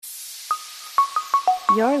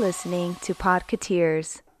You're listening to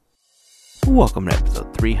Podcateers. Welcome to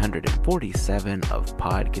episode 347 of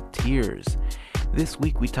Podcateers. This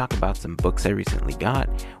week we talk about some books I recently got,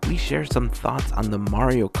 we share some thoughts on the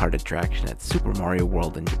Mario Kart attraction at Super Mario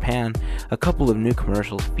World in Japan, a couple of new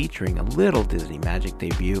commercials featuring a little Disney Magic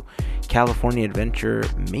debut, California Adventure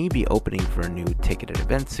may be opening for a new ticketed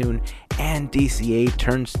event soon, and DCA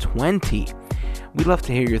turns 20. We'd love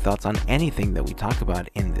to hear your thoughts on anything that we talk about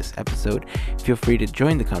in this episode. Feel free to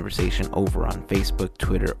join the conversation over on Facebook,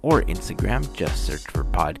 Twitter, or Instagram. Just search for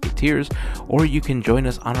Podcateers, or you can join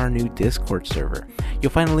us on our new Discord server.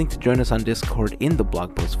 You'll find a link to join us on Discord in the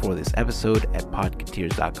blog post for this episode at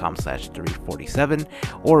podcateers.com/347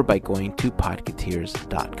 or by going to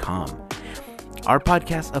podcateers.com. Our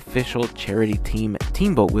podcast official charity team,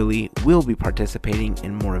 Teamboat Willie, will be participating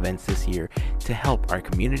in more events this year to help our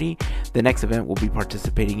community. The next event we'll be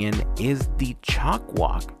participating in is the Chalk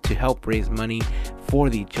Walk to help raise money for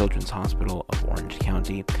the Children's Hospital of Orange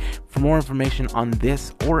County. For more information on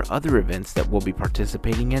this or other events that we'll be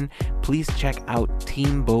participating in, please check out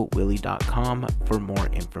teamboatwillie.com for more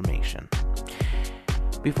information.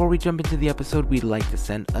 Before we jump into the episode, we'd like to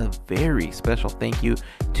send a very special thank you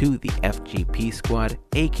to the FGP Squad,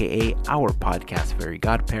 aka our podcast fairy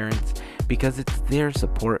godparents, because it's their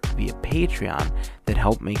support via Patreon that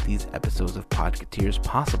help make these episodes of Podcateers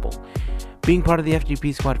possible. Being part of the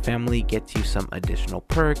FGP Squad family gets you some additional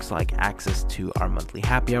perks like access to our monthly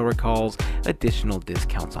happy hour calls, additional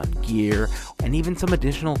discounts on gear, and even some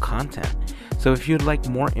additional content. So if you'd like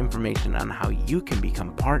more information on how you can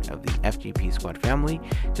become part of the FGP Squad family,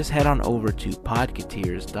 just head on over to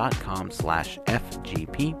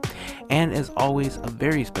podcateers.com/FGP. And as always, a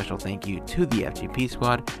very special thank you to the FGP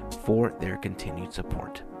Squad for their continued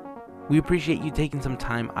support. We appreciate you taking some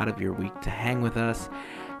time out of your week to hang with us.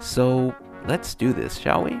 So let's do this,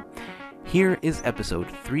 shall we? Here is episode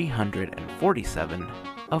 347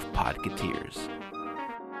 of Podcateers.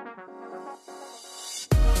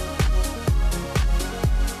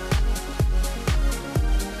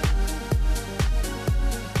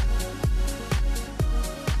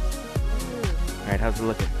 Alright, how's it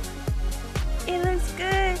looking? It looks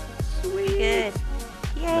good. Sweet. Good.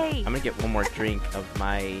 Yay. I'm gonna get one more drink of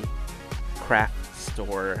my craft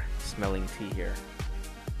store smelling tea here.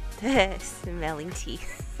 Smelling tea.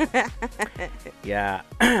 Yeah.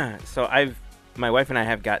 So my wife and I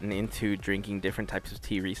have gotten into drinking different types of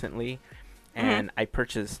tea recently, and I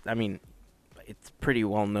purchased, it's pretty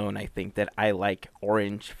well known, I think, that I like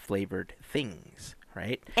orange flavored things,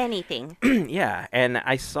 right? Anything. Yeah, and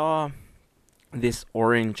I saw this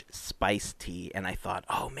orange spice tea, and I thought,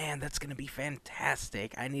 oh man, that's gonna be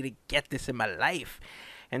fantastic. I need to get this in my life.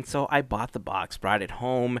 And so I bought the box, brought it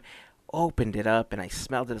home, opened it up, and I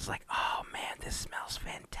smelled it. It's like, oh man, this smells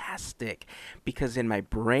fantastic. Because in my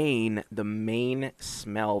brain, the main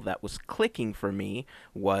smell that was clicking for me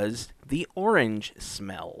was the orange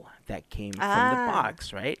smell that came from the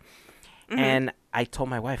box, right? And I told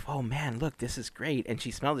my wife, oh man, look, this is great. And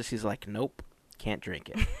she smelled it. She's like, nope, can't drink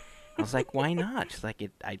it. I was like, why not? She's like,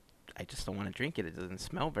 I just don't want to drink it. It doesn't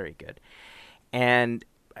smell very good. And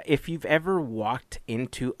if you've ever walked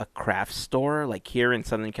into a craft store, like here in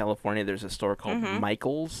Southern California, there's a store called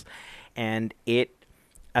Michael's, and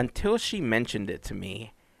until she mentioned it to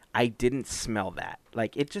me, I didn't smell that.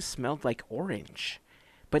 Like, it just smelled like orange,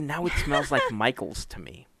 but now it smells like Michael's to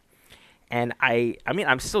me. And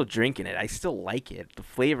I'm still drinking it. I still like it. The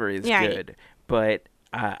flavor is good, but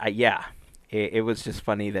it was just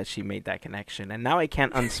funny that she made that connection, and now I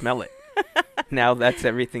can't unsmell it. Now that's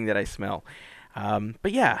everything that I smell.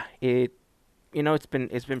 But yeah, it's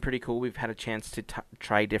been pretty cool. We've had a chance to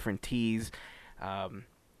try different teas.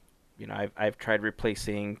 I've tried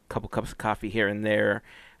replacing a couple cups of coffee here and there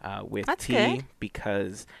with That's tea good.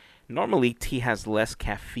 Because normally tea has less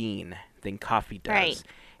caffeine than coffee does. Right.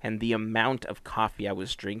 And the amount of coffee I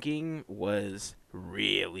was drinking was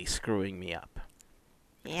really screwing me up.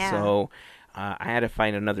 Yeah. So I had to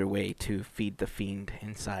find another way to feed the fiend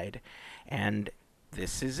inside. And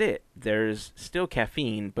this is it. There's still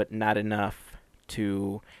caffeine, but not enough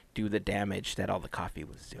to do the damage that all the coffee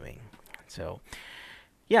was doing. So,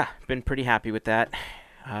 yeah, been pretty happy with that.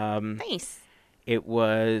 Nice.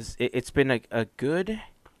 It's been a good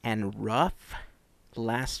and rough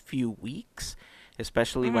last few weeks,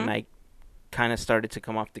 especially when I kind of started to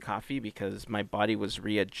come off the coffee because my body was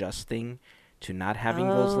readjusting to not having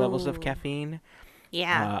those levels of caffeine.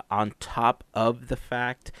 Yeah. On top of the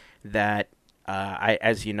fact that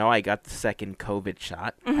as you know, I got the second COVID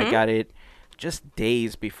shot. I got it just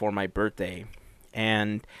days before my birthday.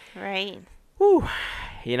 And, Right. whew,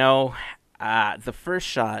 the first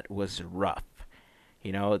shot was rough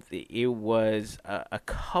It was a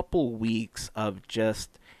couple weeks of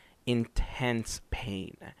just intense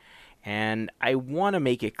pain. And I want to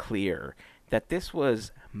make it clear that this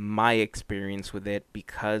was my experience with it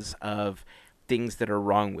because of things that are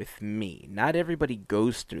wrong with me. Not everybody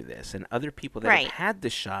goes through this, and other people that have had the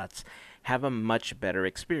shots have a much better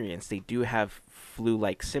experience. They do have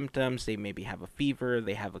flu-like symptoms. They maybe have a fever.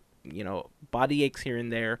 They have body aches here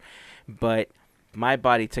and there, but my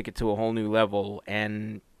body took it to a whole new level,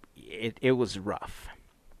 and it was rough.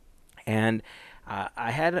 And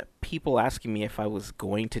I had people asking me if I was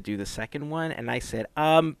going to do the second one, and I said,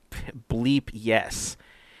 bleep yes.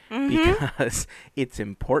 Because it's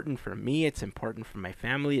important for me, it's important for my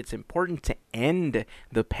family, it's important to end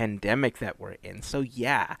the pandemic that we're in. So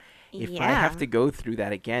yeah, if I have to go through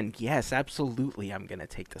that again, yes, absolutely, I'm going to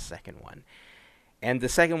take the second one. And the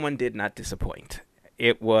second one did not disappoint.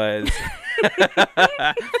 It was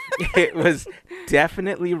it was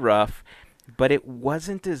definitely rough, but it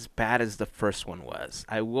wasn't as bad as the first one was.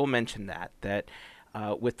 I will mention that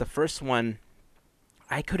with the first one,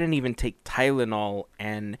 I couldn't even take Tylenol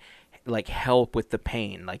and help with the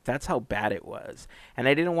pain. That's how bad it was. And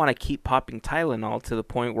I didn't want to keep popping Tylenol to the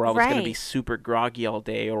point where I was going to be super groggy all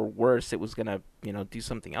day, or worse, it was going to, do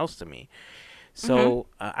something else to me. So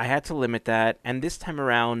I had to limit that. And this time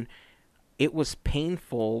around, it was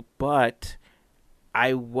painful, but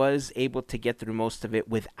I was able to get through most of it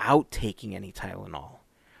without taking any Tylenol,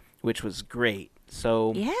 which was great.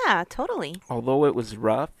 So yeah, totally. Although it was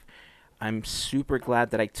rough, I'm super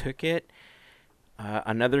glad that I took it.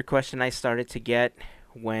 Another question I started to get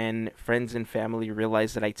when friends and family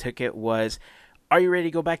realized that I took it was, are you ready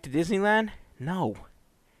to go back to Disneyland? No,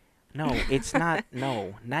 it's not.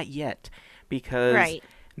 No, not yet. Because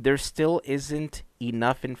there still isn't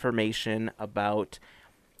enough information about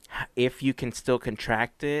if you can still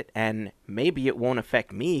contract it, and maybe it won't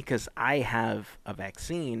affect me because I have a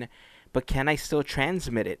vaccine, but can I still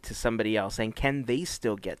transmit it to somebody else, and can they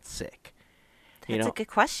still get sick? That's a good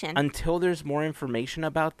question. Until there's more information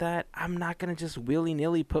about that, I'm not going to just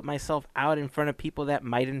willy-nilly put myself out in front of people that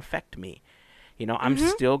might infect me. I'm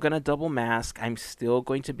still going to double mask. I'm still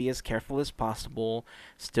going to be as careful as possible,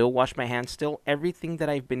 still wash my hands, still everything that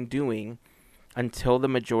I've been doing until the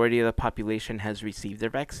majority of the population has received their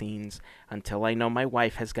vaccines, until I know my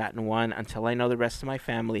wife has gotten one, until I know the rest of my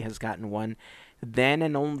family has gotten one. Then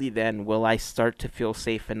and only then will I start to feel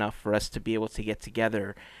safe enough for us to be able to get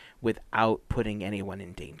together without putting anyone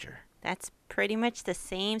in danger. That's pretty much the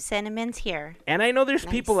same sentiments here. And I know there's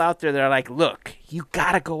people out there that are like, look, you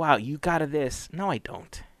gotta go out. You gotta this. No, I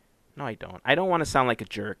don't. I don't want to sound like a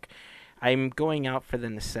jerk. I'm going out for the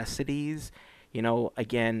necessities.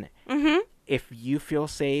 Again, if you feel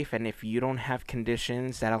safe and if you don't have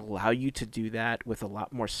conditions that allow you to do that with a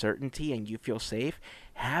lot more certainty and you feel safe,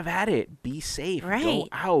 have at it. Be safe. Go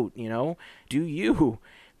out, do you.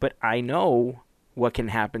 But I know what can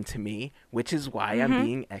happen to me, which is why I'm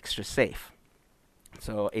being extra safe.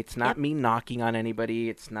 So it's not me knocking on anybody.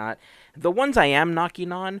 It's not. The ones I am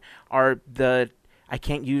knocking on are I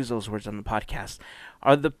can't use those words on the podcast,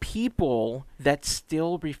 are the people that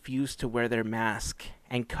still refuse to wear their mask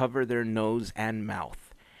and cover their nose and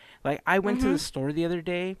mouth. I went to the store the other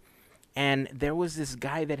day, and there was this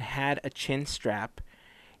guy that had a chin strap,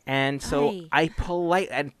 and so I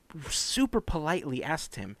super politely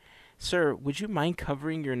asked him, sir, would you mind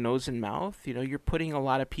covering your nose and mouth? You're putting a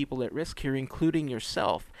lot of people at risk here, including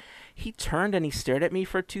yourself. He turned and he stared at me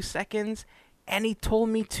for 2 seconds, and he told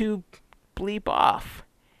me to bleep off.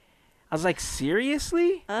 I was like,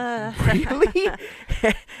 seriously? Really?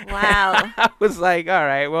 Wow. I was like, all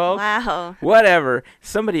right, well, whatever.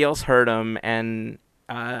 Somebody else heard him, and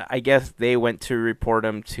I guess they went to report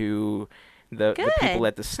him to the people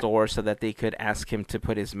at the store so that they could ask him to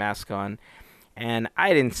put his mask on. And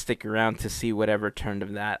I didn't stick around to see whatever turned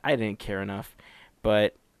of that. I didn't care enough.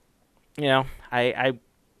 But, I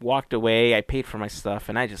walked away. I paid for my stuff,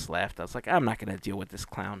 and I just left. I was like, I'm not going to deal with this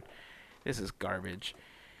clown. This is garbage.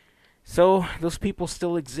 So those people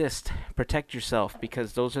still exist. Protect yourself,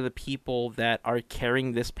 because those are the people that are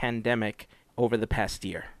carrying this pandemic over the past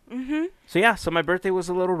year. So my birthday was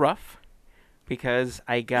a little rough. Because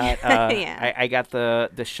I got I got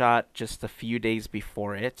the shot just a few days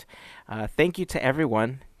before it. Thank you to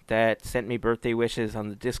everyone that sent me birthday wishes on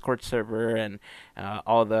the Discord server and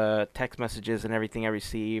all the text messages and everything I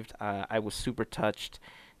received. I was super touched.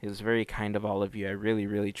 It was very kind of all of you. I really,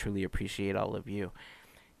 really, truly appreciate all of you.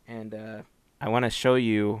 And I want to show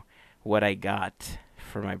you what I got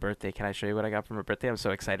for my birthday. Can I show you what I got for my birthday? I'm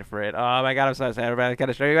so excited for it. Oh my God, I'm so excited. I got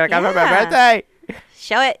to show you what I got for my birthday.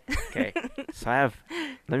 Show it. Okay. So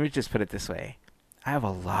let me just put it this way. I have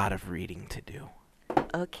a lot of reading to do.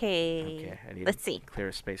 Okay. Okay, I need Let's see.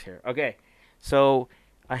 clear space here. Okay, so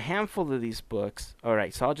a handful of these books. All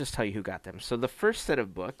right, so I'll just tell you who got them. So the first set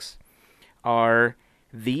of books are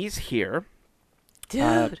these here.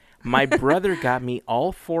 Dude. My brother got me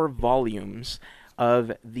all 4 volumes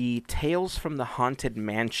of the Tales from the Haunted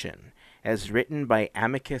Mansion, as written by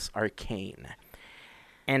Amicus Arcane.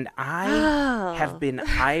 And I have been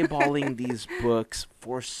eyeballing these books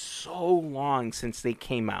for so long since they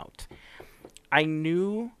came out. I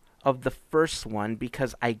knew of the first one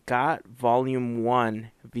because I got volume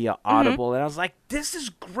 1 via Audible, and I was like, this is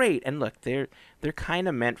great. And look, they're kind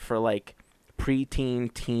of meant for like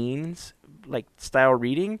preteen teens like style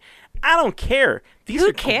reading. I don't care. These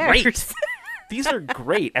are great. These are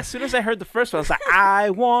great. As soon as I heard the first one, I was like, I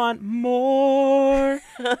want more.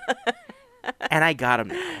 And I got them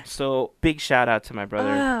now. So big shout out to my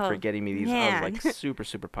brother for getting me these. Man. I was like super,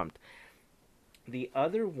 super pumped. The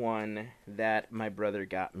other one that my brother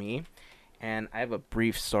got me, and I have a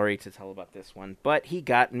brief story to tell about this one, but he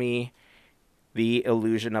got me The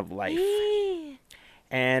Illusion of Life.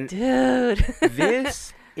 And dude,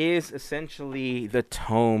 this is essentially the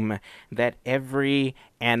tome that every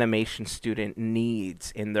animation student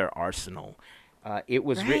needs in their arsenal. It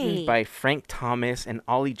was written by Frank Thomas and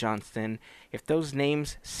Ollie Johnston. If those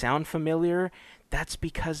names sound familiar, that's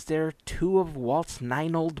because they're 2 of Walt's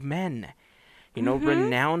 9 old men. You know,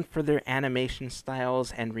 renowned for their animation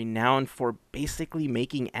styles and renowned for basically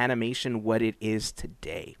making animation what it is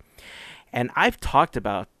today. And I've talked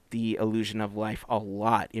about The Illusion of Life a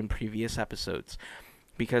lot in previous episodes.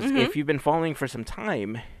 Because if you've been following for some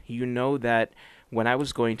time, you know that when I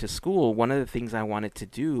was going to school, one of the things I wanted to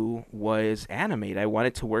do was animate. I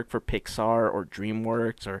wanted to work for Pixar or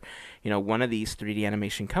DreamWorks or, you know, one of these 3D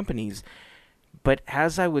animation companies. But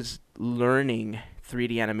as I was learning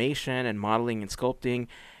 3D animation and modeling and sculpting,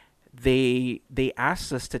 they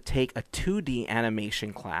asked us to take a 2D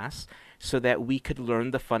animation class so that we could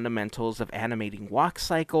learn the fundamentals of animating walk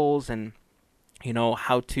cycles and, you know,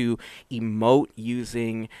 how to emote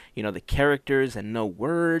using, you know, the characters and no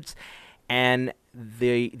words. And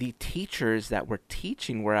the teachers that were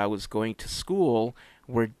teaching where I was going to school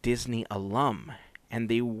were Disney alum. And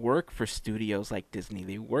they work for studios like Disney.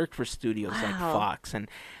 They work for studios like Fox. And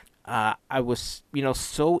I was, you know,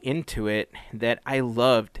 so into it that I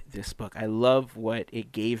loved this book. I love what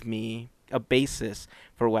it gave me a basis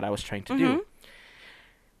for what I was trying to do.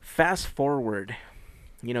 Fast forward,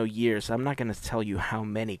 you know, years. I'm not going to tell you how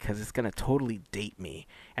many because it's going to totally date me,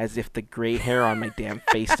 as if the gray hair on my damn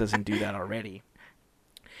face doesn't do that already.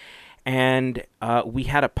 And we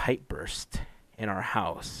had a pipe burst in our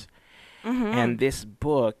house. And this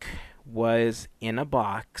book was in a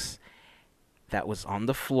box that was on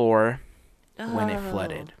the floor when it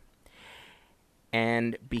flooded.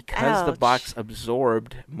 And because the box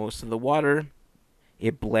absorbed most of the water,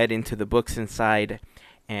 it bled into the books inside.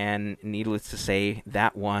 And needless to say,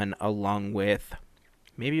 that one, along with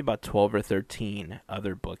maybe about 12 or 13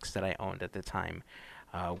 other books that I owned at the time,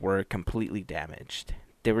 were completely damaged.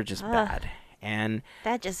 They were just bad. And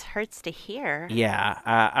that just hurts to hear. Yeah.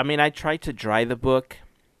 I mean, I tried to dry the book,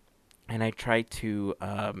 and I tried to,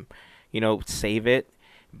 you know, save it.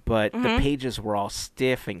 But the pages were all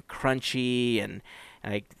stiff and crunchy, and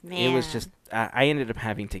it was just, I ended up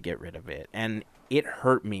having to get rid of it. And it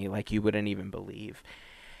hurt me like you wouldn't even believe.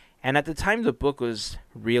 And at the time, the book was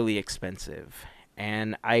really expensive.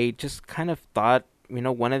 And I just kind of thought, you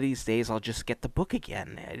know, one of these days I'll just get the book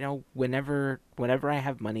again. You know, whenever I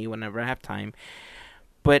have money, whenever I have time.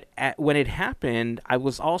 But when it happened, I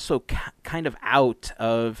was also kind of out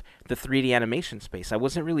of the 3D animation space. I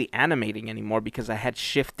wasn't really animating anymore because I had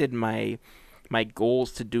shifted my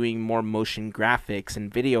goals to doing more motion graphics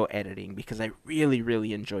and video editing because I really,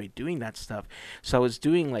 really enjoyed doing that stuff. So I was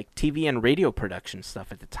doing like TV and radio production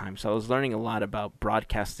stuff at the time. So I was learning a lot about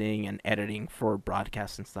broadcasting and editing for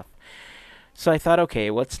broadcasts and stuff. So I thought,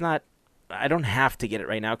 okay, well, I don't have to get it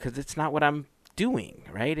right now because it's not what I'm doing,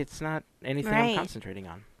 right? It's not anything I'm concentrating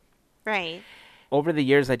on. Right. Over the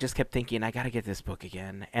years, I just kept thinking, I got to get this book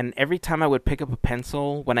again. And every time I would pick up a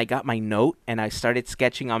pencil, when I got my note and I started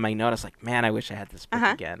sketching on my note, I was like, man, I wish I had this book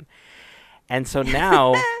again. And so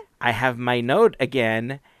now I have my note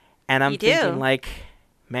again, and I'm thinking like,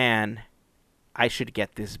 man, I should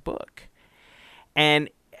get this book. And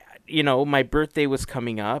you know, my birthday was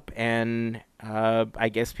coming up, and I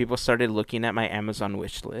guess people started looking at my Amazon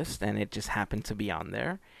wish list, and it just happened to be on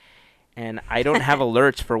there. And I don't have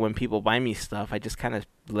alerts for when people buy me stuff. I just kind of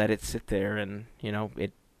let it sit there, and, you know,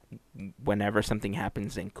 it whenever something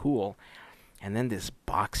happens, then cool. And then this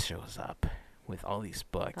box shows up with all these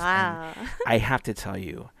books. And Wow. I have to tell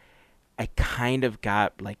you, I kind of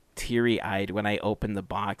got like teary-eyed when I opened the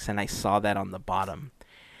box and I saw that on the bottom,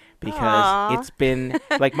 because Aw. it's been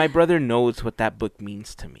like my brother knows what that book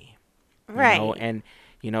means to me, Right. and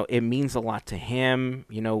it means a lot to him.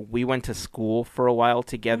 We went to school for a while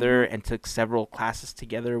together Mhm. and took several classes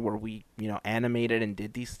together where we animated and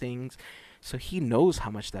did these things. So he knows how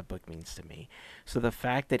much that book means to me. So the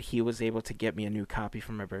fact that he was able to get me a new copy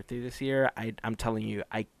for my birthday this year, I'm telling you,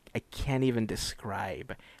 I can't even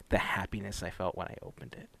describe the happiness I felt when I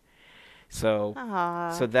opened it. So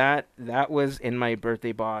Aw. that was in my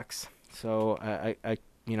birthday box. So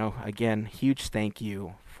again, huge thank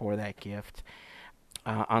you for that gift.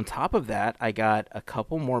 On top of that, I got a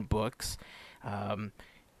couple more books. Um,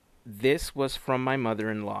 this was from my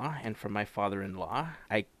mother-in-law and from my father-in-law.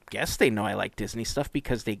 I guess they know I like Disney stuff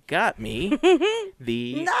because they got me the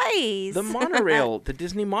the Nice. monorail, the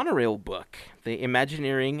Disney monorail book, the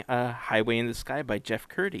Imagineering Highway in the Sky by Jeff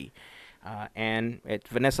Curdy, and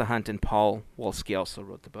Vanessa Hunt and Paul Wolski also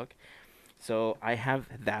wrote the book. So I have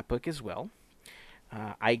that book as well.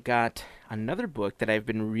 I got another book that I've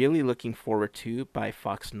been really looking forward to by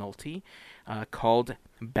Fox Nolte, called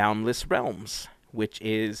Boundless Realms, which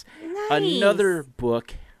is another Nice.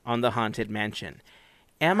 book on the Haunted Mansion.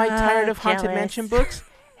 Am I tired of Haunted Mansion Jealous. books?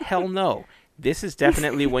 Hell no. This is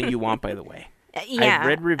definitely one you want, by the way. I've Yeah.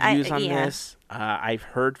 read reviews on Yeah. this. I've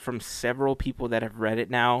heard from several people that have read it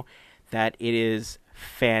now that it is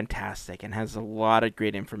fantastic and has a lot of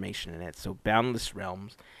great information in it. So, Boundless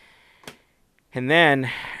Realms. And then,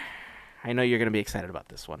 I know you're going to be excited about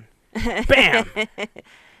this one. Bam!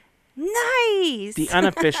 Nice. The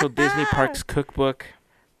unofficial Disney Parks cookbook.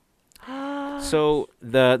 So,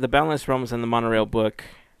 the Boundless Realms and the Monorail book,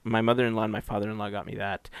 my mother-in-law and my father-in-law got me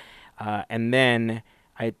that. And then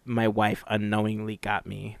my wife unknowingly got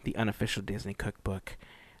me the unofficial Disney cookbook.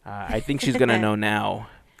 I think she's going to know now.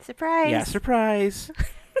 Surprise. Yeah, surprise.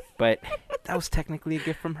 But that was technically a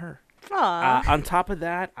gift from her. Aw. On top of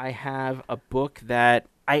that, I have a book that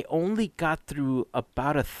I only got through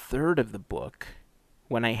about a third of the book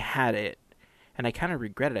when I had it. And I kind of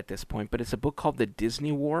regret it at this point, but it's a book called The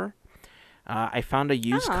Disney War. I found a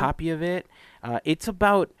used Oh. copy of it. It's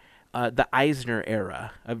about the Eisner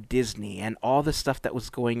era of Disney and all the stuff that was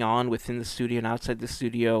going on within the studio and outside the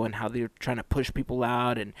studio, and how they were trying to push people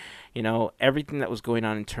out, and everything that was going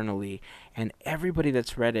on internally. And everybody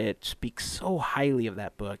that's read it speaks so highly of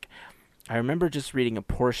that book. I remember just reading a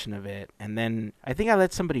portion of it, and then I think I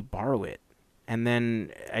let somebody borrow it, and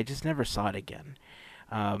then I just never saw it again.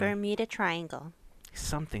 Bermuda Triangle.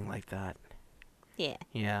 Something like that. Yeah.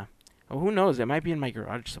 Yeah. Well, who knows? It might be in my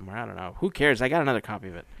garage somewhere. I don't know. Who cares? I got another copy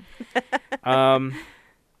of it.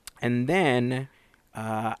 And then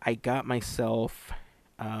I got myself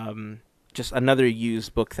just another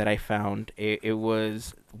used book that I found. It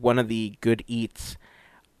was one of the Good Eats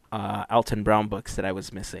Alton Brown books that I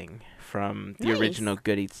was missing from the Nice. original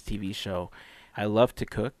Good Eats TV show. I love to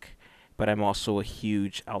cook, but I'm also a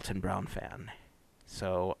huge Alton Brown fan.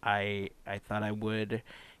 So I thought I would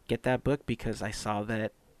get that book because I saw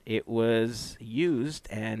that it was used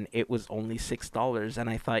and it was only $6, and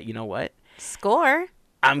I thought, you know what? Score.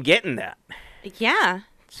 I'm getting that. Yeah.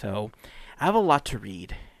 So I have a lot to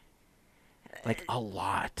read. Like a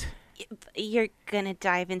lot. You're gonna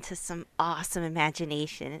dive into some awesome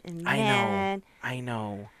imagination, and I know. man, I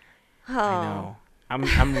know. oh, I know.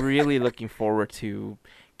 I'm really looking forward to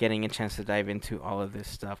getting a chance to dive into all of this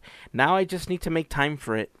stuff. Now I just need to make time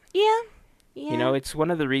for it. yeah, yeah. It's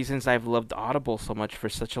one of the reasons I've loved Audible so much for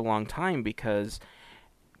such a long time, because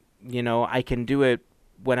I can do it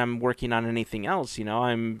when I'm working on anything else.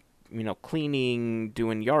 I'm cleaning,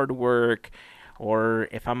 doing yard work, or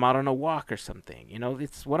if I'm out on a walk or something.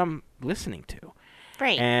 It's what I'm listening to.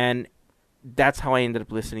 Right. And that's how I ended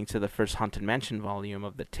up listening to the first Haunted Mansion volume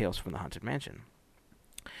of the Tales from the Haunted Mansion.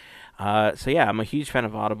 So yeah, I'm a huge fan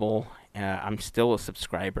of Audible. I'm still a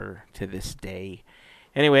subscriber to this day.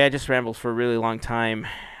 Anyway, I just rambled for a really long time.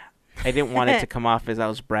 I didn't want it to come off as I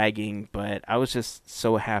was bragging, but I was just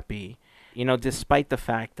so happy. Despite the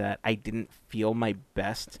fact that I didn't feel my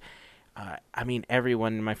best,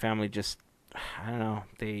 everyone in my family just, I don't know,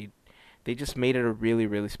 they just made it a really,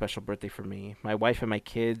 really special birthday for me. My wife and my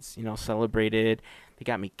kids, celebrated. They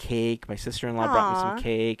got me cake. My sister-in-law brought me Aw. some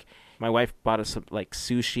cake. My wife bought us some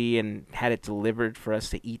sushi and had it delivered for us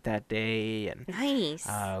to eat that day. And Nice.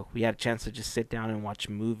 we had a chance to just sit down and watch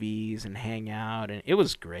movies and hang out, and it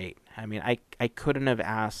was great. I couldn't have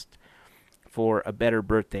asked for a better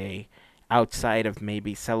birthday outside of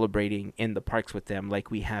maybe celebrating in the parks with them like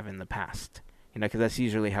we have in the past. Because that's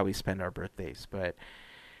usually how we spend our birthdays. But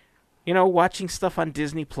watching stuff on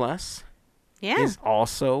Disney Plus Yeah, is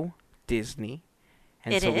also Disney.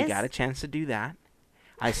 And it so we is. got a chance to do that.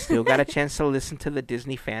 I still got a chance to listen to the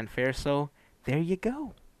Disney fanfare, so there you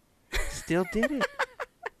go. Still did it.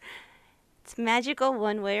 It's magical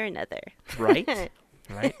one way or another. Right?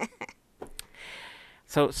 Right?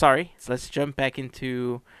 So, sorry. So let's jump back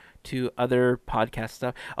into other podcast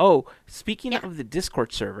stuff. Oh, speaking Yeah. of the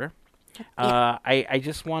Discord server, Yeah. I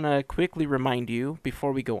just want to quickly remind you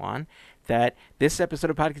before we go on that this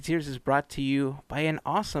episode of Podcateers is brought to you by an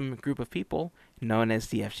awesome group of people known as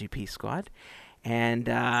the FGP Squad. And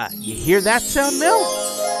you hear that sound, Mel?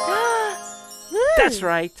 That's Woo!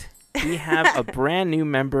 right. We have a brand new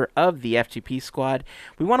member of the FGP Squad.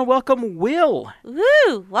 We want to welcome Will.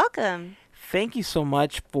 Woo! Welcome. Thank you so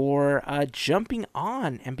much for jumping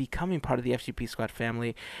on and becoming part of the FGP Squad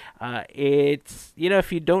family. It's,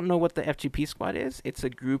 if you don't know what the FGP Squad is, it's a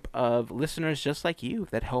group of listeners just like you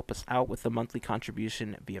that help us out with a monthly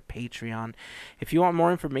contribution via Patreon. If you want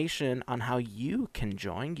more information on how you can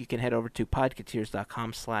join, you can head over to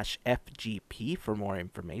podcateers.com/FGP for more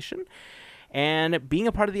information. And being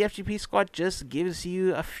a part of the FGP Squad just gives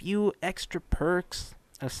you a few extra perks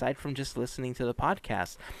aside from just listening to the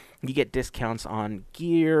podcast. You get discounts on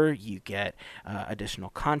gear, you get additional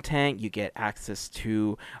content, you get access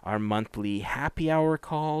to our monthly happy hour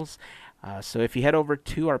calls. So if you head over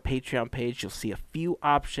to our Patreon page, you'll see a few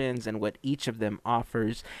options and what each of them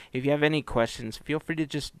offers. If you have any questions, feel free to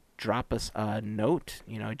just drop us a note.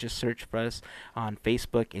 Just search for us on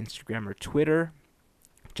Facebook, Instagram, or Twitter.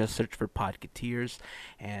 Just search for Podcateers,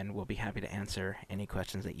 and we'll be happy to answer any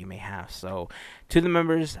questions that you may have. So, to the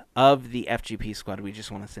members of the FGP Squad, we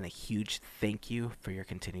just want to send a huge thank you for your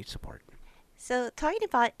continued support. So, talking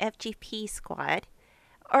about FGP Squad,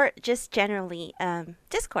 or just generally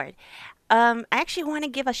Discord, I actually want to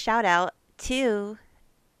give a shout out to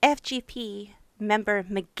FGP member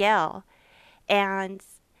Miguel. And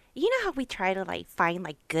you know how we try to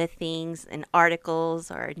find good things in articles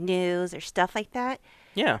or news or stuff like that?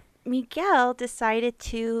 Yeah. Miguel decided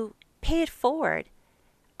to pay it forward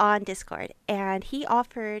on Discord, and he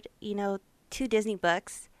offered, 2 Disney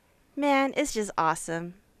books. Man, it's just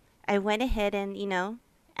awesome. I went ahead and,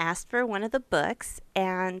 asked for one of the books,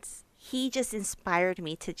 and he just inspired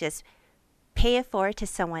me to just pay it forward to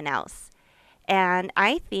someone else. And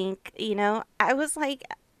I think, I was like,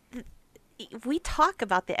 we talk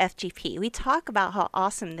about the FGP. We talk about how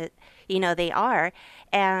awesome that, they are.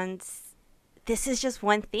 And this is just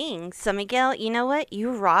one thing. So Miguel, you know what?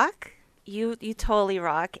 You rock. You totally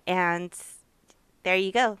rock. And there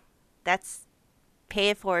you go. That's pay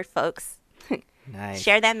it forward, folks. Nice.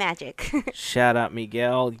 Share that magic. Shout out,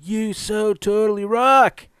 Miguel. You so totally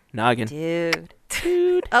rock. Noggin. Dude.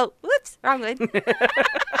 Dude. Oh, whoops. Wrong one.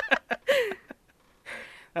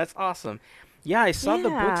 That's awesome. Yeah, I saw the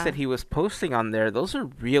books Yeah. that he was posting on there. Those are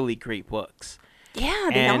really great books. Yeah,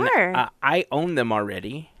 they And are. I own them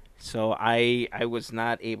already. So I was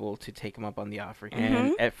not able to take him up on the offer.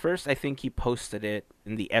 And at first, I think he posted it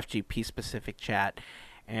in the FGP specific chat.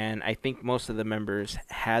 And I think most of the members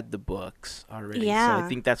had the books already. So Yeah. I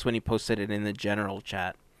think that's when he posted it in the general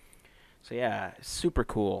chat. So yeah, super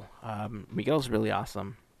cool. Miguel's really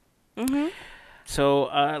awesome. Mm-hmm. So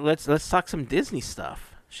let's talk some Disney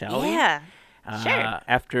stuff, shall we? Yeah. Sure.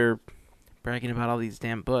 After bragging about all these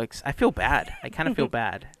damn books, I feel bad. I kind of feel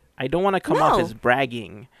bad. I don't want to come off No. as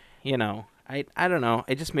bragging. I don't know.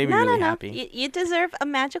 It just made me No, really no, no. happy. You deserve a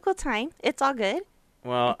magical time. It's all good.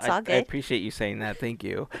 Well, It's all I good. appreciate you saying that. Thank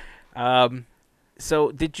you.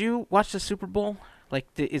 So did you watch the Super Bowl?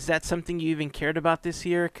 Is that something you even cared about this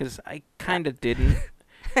year? Because I kind of didn't.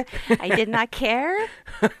 I did not care,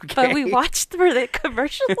 Okay. but we watched for the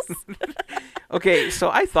commercials. Okay, so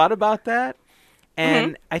I thought about that,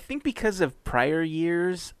 and I think because of prior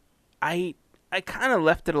years, I kind of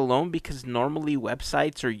left it alone because normally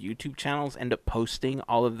websites or YouTube channels end up posting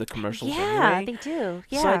all of the commercials Yeah, anyway. they do.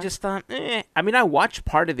 Yeah. So I just thought, I mean, I watched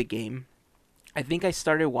part of the game. I think I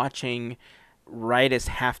started watching right as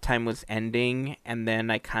halftime was ending, and then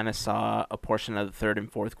I kind of saw a portion of the third and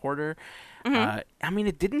fourth quarter. I mean,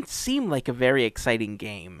 it didn't seem like a very exciting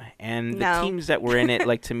game, and the No. teams that were in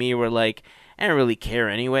it, to me, were like, I don't really care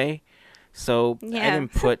anyway. So I Yeah.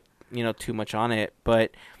 didn't put too much on it.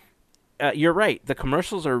 But you're right. The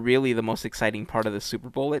commercials are really the most exciting part of the Super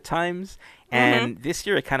Bowl at times, and this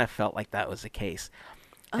year it kind of felt like that was the case.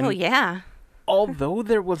 Oh, yeah. Although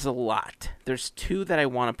there was a lot, there's two that I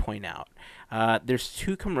want to point out. There's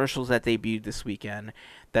two commercials that debuted this weekend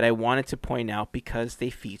that I wanted to point out because they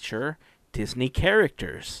feature Disney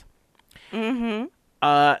characters. Mm-hmm.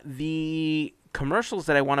 The commercials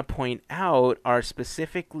that I want to point out are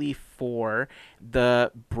specifically for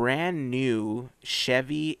the brand new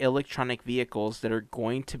Chevy electronic vehicles that are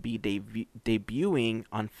going to be debuting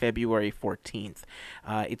on February 14th.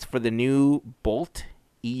 It's for the new Bolt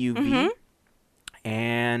EUV, Mhm.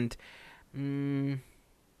 and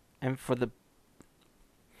and for the,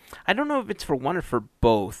 I don't know if it's for one or for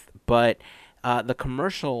both, but the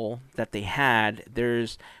commercial that they had,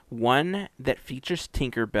 there's one that features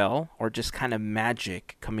Tinkerbell, or just kind of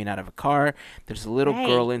magic coming out of a car. There's a little Right.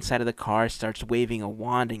 girl inside of the car, starts waving a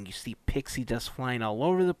wand, and you see pixie dust flying all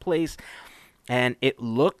over the place. And it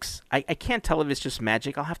looks, I can't tell if it's just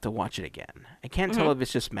magic. I'll have to watch it again. I can't tell Mhm. if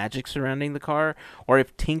it's just magic surrounding the car or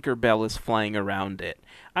if Tinkerbell is flying around it.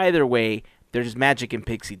 Either way, there's magic and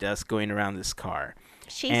pixie dust going around this car.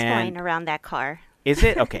 She's flying And around that car. is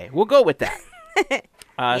it? Okay, we'll go with that.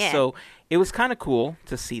 Yeah. So it was kind of cool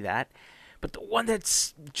to see that. But the one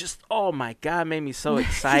that's just, oh my God, made me so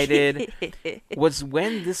excited was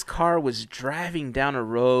when this car was driving down a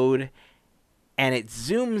road and it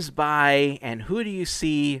zooms by, and who do you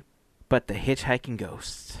see but the hitchhiking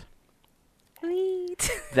ghost? Sweet.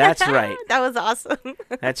 That's right. That was awesome.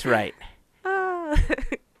 That's right. Oh.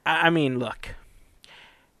 I mean, look.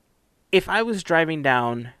 If I was driving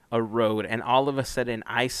down a road and all of a sudden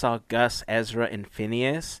I saw Gus, Ezra, and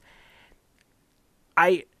Phineas,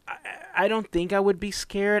 I I don't think I would be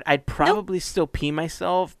scared. I'd probably still pee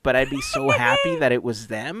myself, but I'd be so happy that it was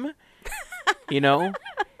them. You know?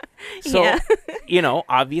 So, Yeah.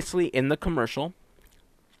 Obviously in the commercial,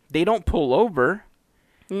 they don't pull over,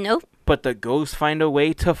 Nope. but the ghosts find a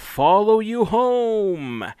way to follow you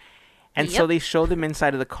home. And so Yep. they show them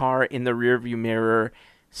inside of the car in the rearview mirror.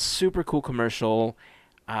 Super cool commercial.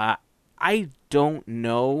 I don't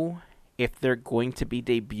know if they're going to be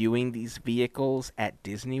debuting these vehicles at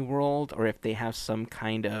Disney World or if they have some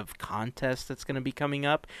kind of contest that's going to be coming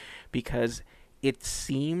up, because it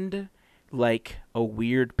seemed like a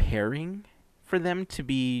weird pairing for them to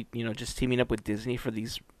be, just teaming up with Disney for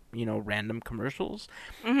these, random commercials.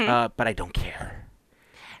 But I don't care.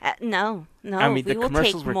 No, no. I mean, we the will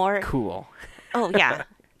commercials take were more. cool. Oh yeah.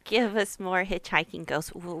 Give us more hitchhiking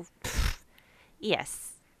ghosts. Yes.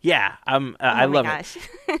 Yeah, I Oh my love gosh.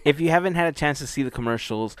 it. If you haven't had a chance to see the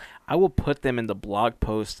commercials, I will put them in the blog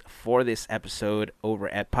post for this episode over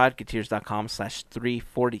at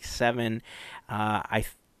podcateers.com/347.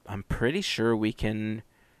 I'm pretty sure we can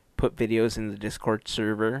put videos in the Discord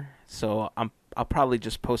server, so I'll probably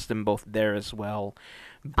just post them both there as well.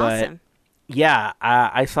 But Awesome. yeah,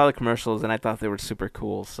 I saw the commercials and I thought they were super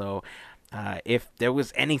cool. So if there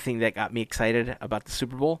was anything that got me excited about the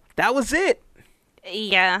Super Bowl, that was it.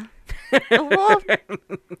 Yeah. Well,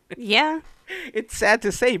 yeah. It's sad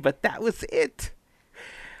to say, but that was it.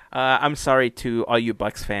 I'm sorry to all you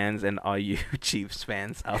Bucks fans and all you Chiefs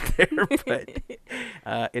fans out there, but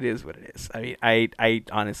it is what it is. I mean, I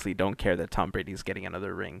honestly don't care that Tom Brady's getting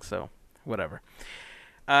another ring, so whatever.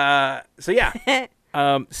 So yeah.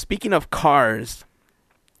 Speaking of cars,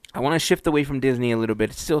 I want to shift away from Disney a little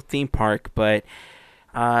bit. It's still theme park, but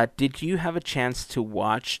did you have a chance to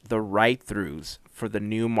watch the ride-throughs for the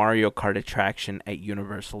new Mario Kart attraction at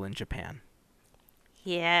Universal in Japan?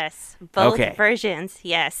 Yes. Both Okay. versions.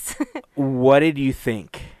 Yes. What did you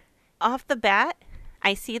think? Off the bat,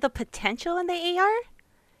 I see the potential in the AR,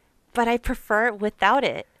 but I prefer it without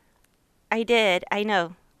it. I did. I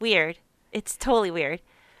know. Weird. It's totally weird.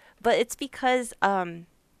 But it's because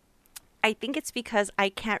I think it's because I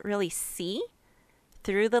can't really see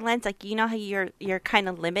through the lens. Like, you know how you're kind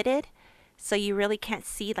of limited, so you really can't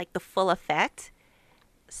see like the full effect.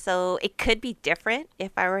 So it could be different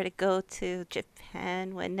if I were to go to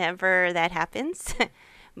Japan whenever that happens.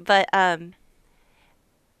 But I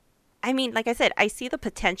mean, like I said, I see the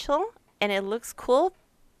potential and it looks cool,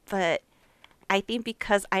 but I think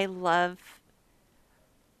because I love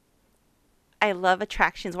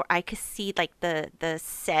attractions where I could see like the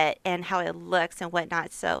set and how it looks and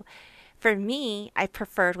whatnot. So for me, I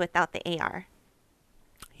preferred without the AR.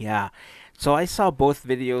 Yeah. So I saw both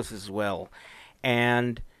videos as well.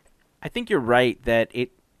 And I think you're right that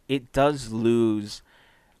it does lose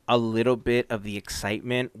a little bit of the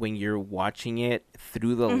excitement when you're watching it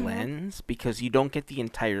through the Mm-hmm. lens, because you don't get the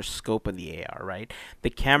entire scope of the AR, right? The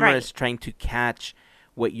camera Right. is trying to catch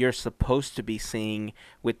what you're supposed to be seeing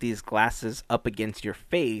with these glasses up against your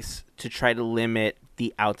face to try to limit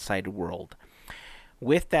the outside world.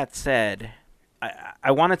 With that said, I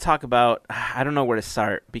want to talk about, I don't know where to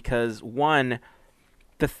start, because one,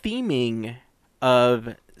 the theming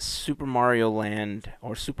of Super Mario Land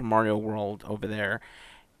or Super Mario World over there,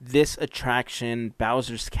 this attraction,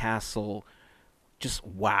 Bowser's Castle, just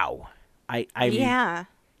wow. I'm Yeah.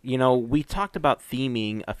 we talked about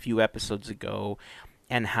theming a few episodes ago,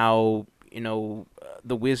 and how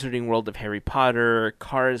the Wizarding World of Harry Potter,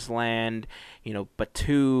 Cars Land,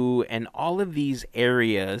 Batuu, and all of these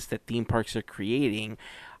areas that theme parks are creating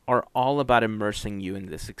are all about immersing you in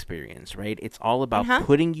this experience, right? It's all about Uh-huh.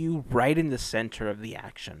 putting you right in the center of the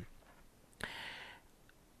action.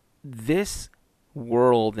 This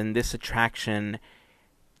world and this attraction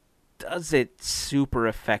does it super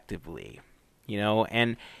effectively,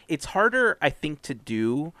 and it's harder, I think, to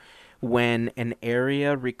do when an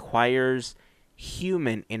area requires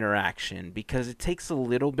human interaction, because it takes a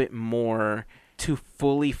little bit more to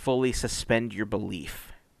fully suspend your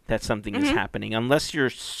belief that something is Mhm. happening, unless you're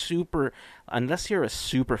a super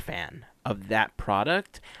fan of that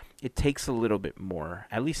product. It takes a little bit more,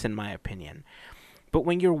 at least in my opinion. But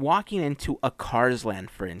when you're walking into a Cars Land,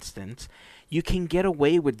 for instance, you can get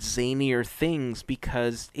away with zanier things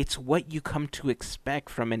because it's what you come to expect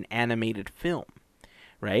from an animated film,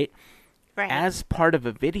 right? Right. As part of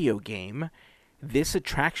a video game, this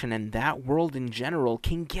attraction and that world in general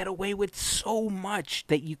can get away with so much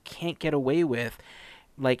that you can't get away with,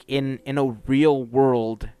 like in a real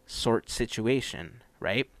world sort situation,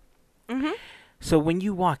 right? Mhm. So when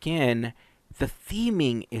you walk in, the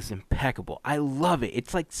theming is impeccable. I love it.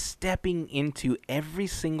 It's like stepping into every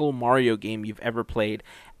single Mario game you've ever played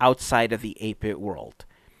outside of the 8-bit world,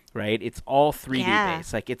 right? It's all 3D Yeah.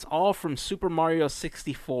 based. Like, it's all from Super Mario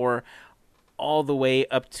 64 all the way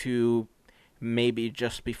up to maybe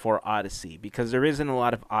just before Odyssey, because there isn't a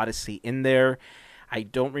lot of Odyssey in there. I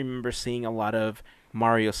don't remember seeing a lot of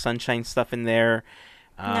Mario Sunshine stuff in there.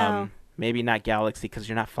 No. Maybe not Galaxy because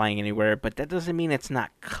you're not flying anywhere, but that doesn't mean it's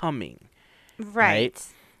not coming, right? Right.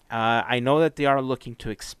 I know that they are looking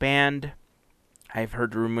to expand. I've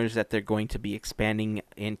heard rumors that they're going to be expanding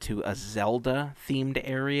into a Zelda themed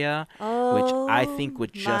area, which I think Oh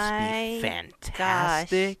would just be my gosh.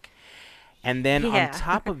 fantastic. And then on Yeah.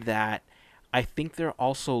 top of that, I think they're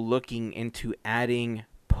also looking into adding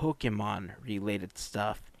Pokemon related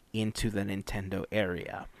stuff into the Nintendo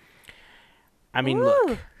area. I mean,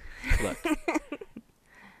 Woo. look.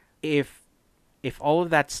 If all of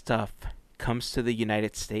that stuff comes to the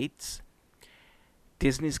United States,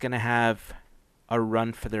 Disney's going to have a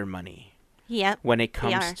run for their money Yep. when it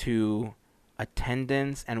We comes are. to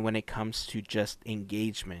attendance and when it comes to just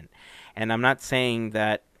engagement. And I'm not saying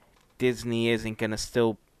that Disney isn't going to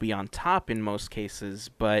still be on top in most cases,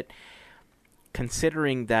 but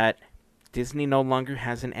considering that Disney no longer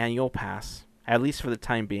has an annual pass, at least for the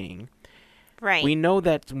time being, Right. we know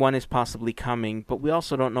that one is possibly coming, but we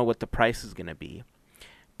also don't know what the price is going to be.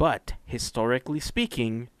 But historically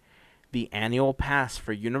speaking, the annual pass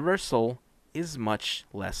for Universal is much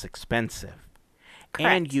less expensive.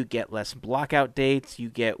 And Correct. you get less blockout dates, you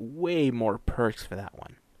get way more perks for that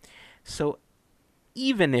one. So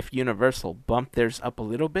even if Universal bumped theirs up a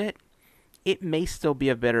little bit, it may still be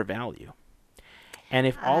a better value. And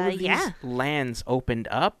if all of these Yeah. lands opened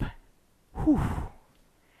up, whew,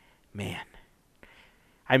 man.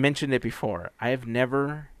 I mentioned it before. I have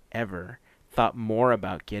never, ever thought more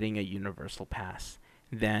about getting a Universal Pass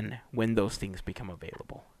than when those things become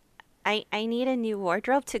available. I need a new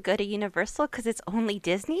wardrobe to go to Universal because it's only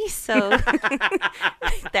Disney, so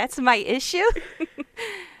that's my issue.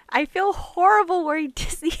 I feel horrible wearing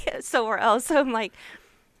Disney somewhere else. So I'm like,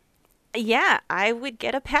 yeah, I would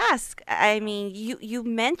get a pass. I mean, you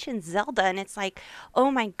mentioned Zelda, and it's like,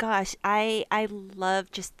 oh my gosh, I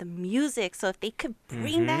love just the music. So if they could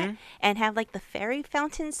bring that Mm-hmm. and have like the fairy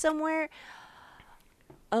fountain somewhere,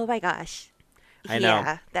 oh my gosh, I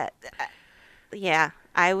know. yeah, yeah,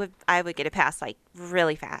 I would get a pass like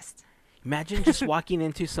really fast. Imagine just walking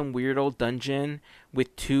into some weird old dungeon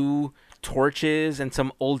with two torches and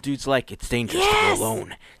some old dude's like, it's dangerous to go Yes.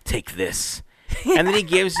 alone. Take this. And then he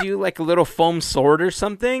gives you like a little foam sword or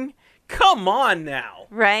something. Come on now.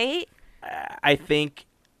 Right? I think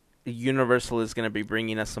Universal is going to be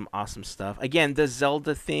bringing us some awesome stuff. Again, the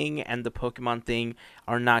Zelda thing and the Pokemon thing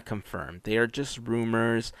are not confirmed. They are just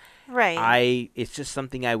rumors. Right. It's just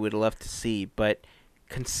something I would love to see, but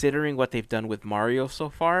considering what they've done with Mario so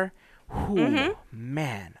far, whew,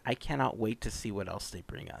 man, I cannot wait to see what else they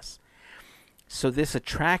bring us. So this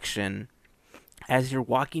attraction, as you're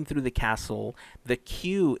walking through the castle, the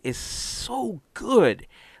queue is so good.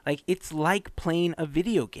 Like, it's like playing a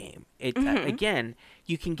video game. Again,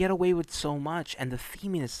 you can get away with so much, and the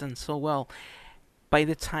theming is done so well. By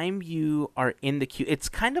the time you are in the queue, it's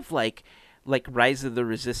kind of like like Rise of the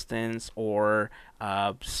Resistance or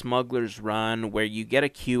Smuggler's Run, where you get a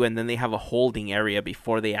queue and then they have a holding area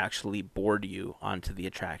before they actually board you onto the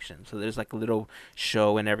attraction. So there's like a little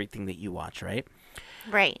show and everything that you watch, right?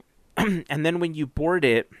 Right. And then when you board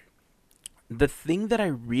it, the thing that I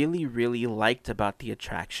really, really liked about the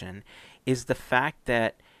attraction is the fact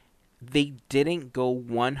that they didn't go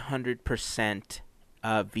 100%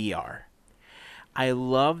 VR. I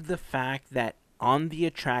love the fact that on the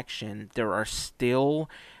attraction there are still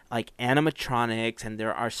like animatronics and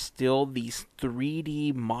there are still these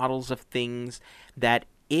 3D models of things that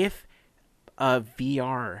if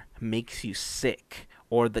VR makes you sick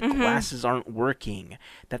or the glasses aren't working,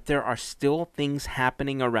 that there are still things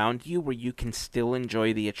happening around you where you can still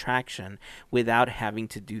enjoy the attraction without having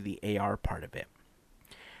to do the AR part of it.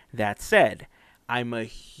 That said, I'm a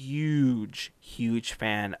huge, huge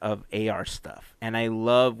fan of AR stuff, and I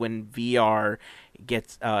love when VR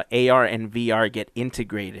gets AR and VR get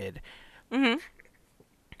integrated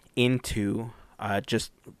into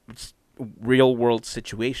just real world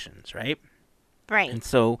situations, right? Right. And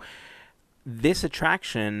so this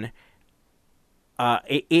attraction,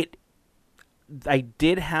 I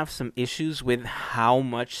did have some issues with how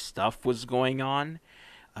much stuff was going on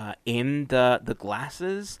in the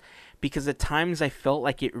glasses, because at times I felt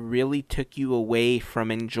like it really took you away from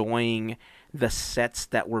enjoying the sets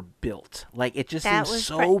that were built. Like it just seemed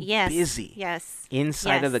so busy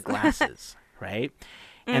inside of the glasses, right?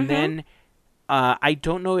 And then I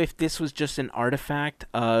don't know if this was just an artifact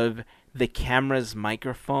of the camera's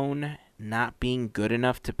microphone not being good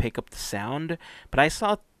enough to pick up the sound, but I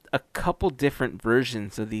saw a couple different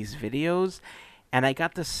versions of these videos and I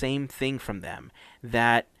got the same thing from them,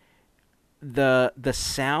 that the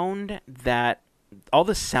sound, that all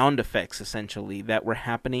the sound effects essentially that were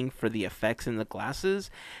happening for the effects in the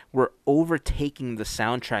glasses were overtaking the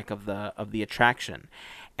soundtrack of the attraction,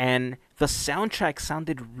 and the soundtrack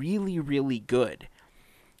sounded really, really good.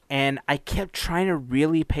 And I kept trying to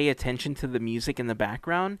really pay attention to the music in the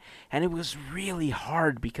background, and it was really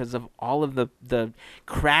hard because of all of the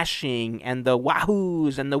crashing and the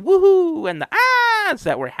wahoos and the woohoo and the ahs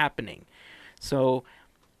that were happening. So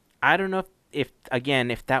I don't know if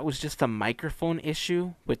that was just a microphone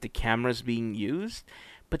issue with the cameras being used,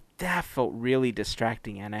 but that felt really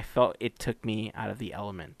distracting, and I felt it took me out of the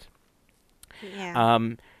element. Yeah.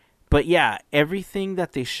 But yeah, everything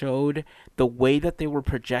that they showed, the way that they were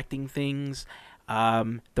projecting things,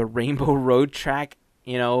 the Rainbow Road track,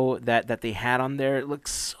 that they had on there, it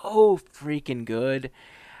looks so freaking good.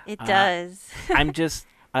 It does. I'm just,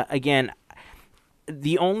 again,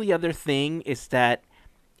 the only other thing is that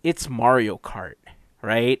it's Mario Kart,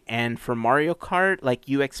 right? And for Mario Kart, like,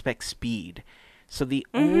 you expect speed. So the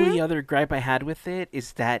only other gripe I had with it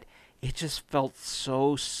is that it just felt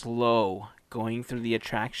so slow going through the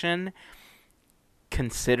attraction,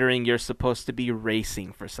 considering you're supposed to be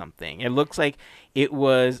racing for something. It looks like it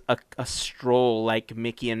was a stroll, like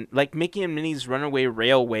Mickey and Minnie's Runaway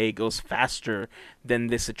Railway goes faster than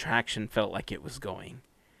this attraction felt like it was going.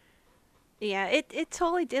 Yeah, it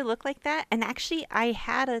totally did look like that. And actually, I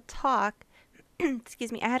had a talk,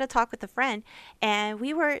 excuse me, I had a talk with a friend, and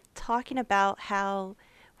we were talking about how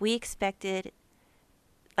we expected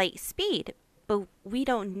like speed, but we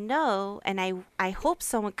don't know, and I hope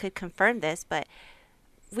someone could confirm this, but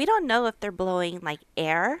we don't know if they're blowing like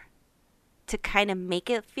air to kind of make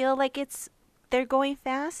it feel like they're going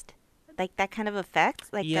fast, like that kind of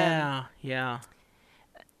effect, like yeah,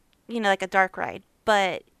 like a dark ride.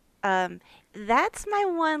 But that's my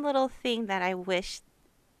one little thing that I wish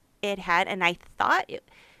it had, and I thought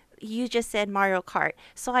you just said Mario Kart,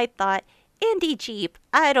 so I thought Indy Jeep,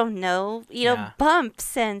 I don't know, Yeah.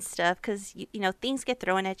 bumps and stuff, because things get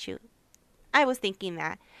thrown at you. I was thinking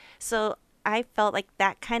that, so I felt like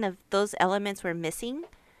those elements were missing.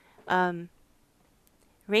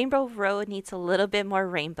 Rainbow Road needs a little bit more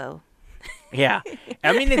rainbow. Yeah.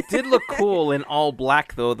 I mean, it did look cool in all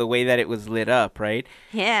black, though, the way that it was lit up, right?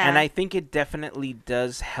 Yeah. And I think it definitely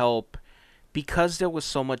does help. Because there was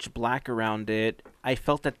so much black around it, I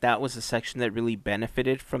felt that was a section that really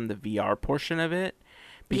benefited from the VR portion of it,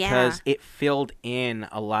 because it filled in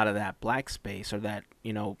a lot of that black space, or that,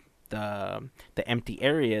 the empty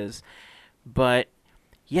areas. But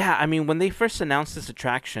yeah, I mean, when they first announced this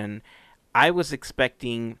attraction, I was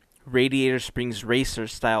expecting Radiator Springs Racer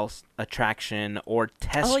style attraction or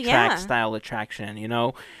test track style attraction,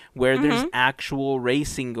 where there's actual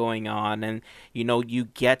racing going on, and you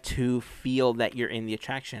get to feel that you're in the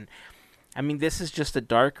attraction. I mean, this is just a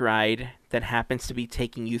dark ride that happens to be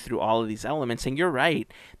taking you through all of these elements. And you're right.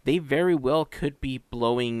 They very well could be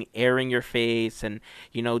blowing air in your face and,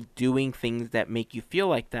 doing things that make you feel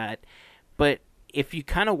like that. But if you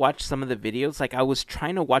kind of watch some of the videos, like I was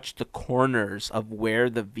trying to watch the corners of where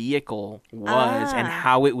the vehicle was and Ah,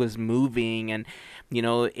 how it was moving and,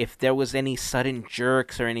 if there was any sudden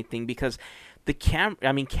jerks or anything because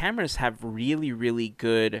cameras have really, really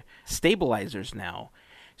good stabilizers now.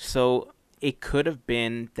 So it could have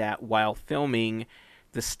been that while filming,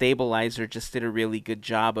 the stabilizer just did a really good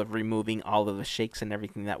job of removing all of the shakes and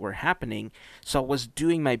everything that were happening. So I was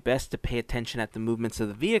doing my best to pay attention at the movements of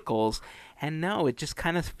the vehicles, and no, it just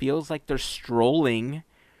kind of feels like they're strolling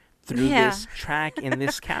through yeah. this track in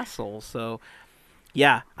this castle. So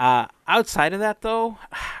yeah, outside of that though,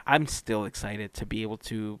 I'm still excited to be able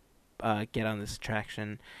to get on this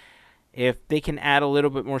attraction. If they can add a little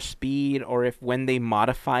bit more speed, or if when they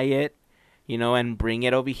modify it, and bring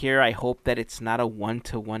it over here, I hope that it's not a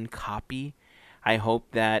one-to-one copy. I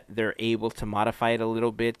hope that they're able to modify it a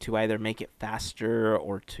little bit to either make it faster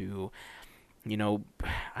or to, you know,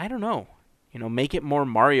 I don't know, make it more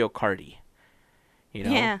Mario Karty. You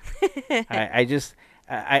know, Yeah. I just,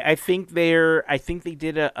 I think they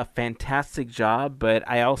did a fantastic job, but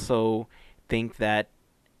I also think that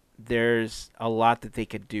there's a lot that they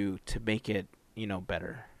could do to make it,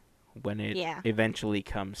 better when it Yeah. eventually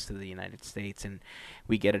comes to the United States and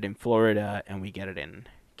we get it in Florida and we get it in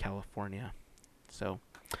California. So,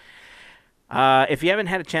 if you haven't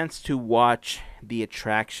had a chance to watch the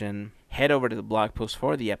attraction, head over to the blog post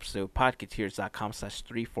for the episode,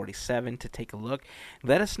 podcateers.com/347 to take a look.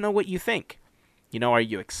 Let us know what you think. Are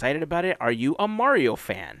you excited about it? Are you a Mario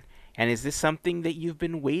fan? And is this something that you've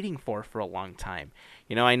been waiting for a long time?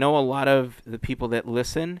 I know a lot of the people that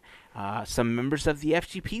listen, some members of the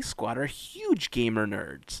FGP squad are huge gamer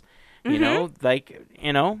nerds.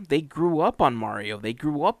 Mhm. They grew up on Mario. They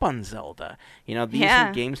grew up on Zelda. These are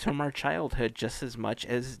Yeah. games from our childhood just as much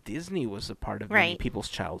as Disney was a part of many Right. people's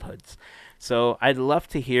childhoods. So I'd love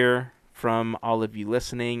to hear from all of you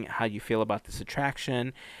listening how you feel about this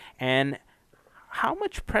attraction and how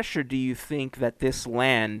much pressure do you think that this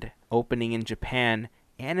land opening in Japan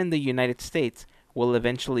and in the United States will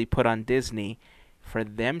eventually put on Disney for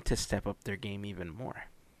them to step up their game even more?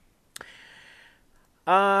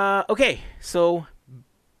 Okay, so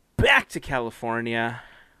back to California.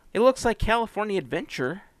 It looks like California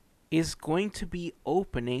Adventure is going to be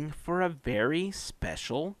opening for a very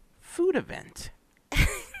special food event.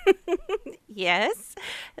 Yes.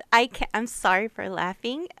 I'm sorry for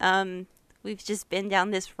laughing. We've just been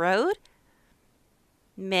down this road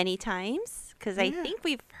many times because I Yeah. think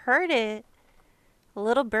we've heard it. A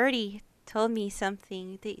little birdie told me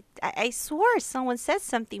something. I swore someone said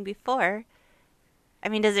something before. I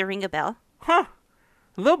mean, does it ring a bell? Huh.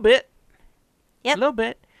 A little bit. A Yep. little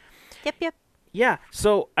bit. Yep. Yep. Yeah.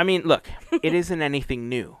 So, I mean, look, it isn't anything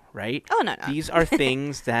new, right? Oh, no, These no. are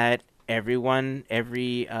things that every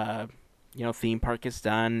theme park has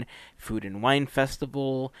done. Food and Wine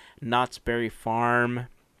Festival, Knott's Berry Farm,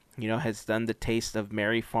 has done the Taste of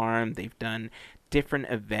Mary Farm. They've done different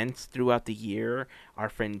events throughout the year. Our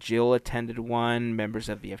friend Jill attended one. Members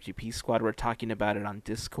of the FGP squad were talking about it on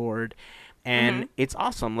Discord. Hmm. And it's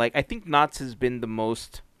awesome. Like, I think Knott's has been the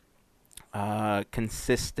most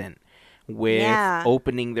consistent with Yeah.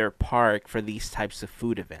 opening their park for these types of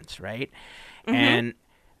food events, right? Hmm. And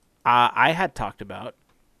I had talked about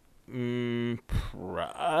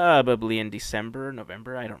probably in December,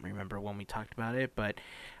 November. I don't remember when we talked about it, but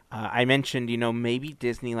I mentioned, maybe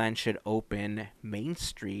Disneyland should open Main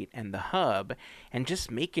Street and the Hub and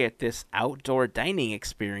just make it this outdoor dining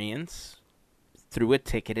experience through a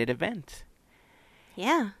ticketed event.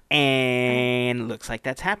 Yeah. Uh, And looks like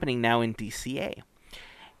that's happening now in DCA.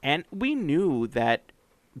 And we knew that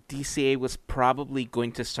DCA was probably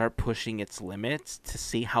going to start pushing its limits to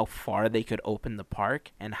see how far they could open the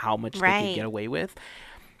park and how much they could get right. away with.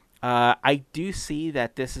 I do see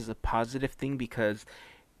that this is a positive thing because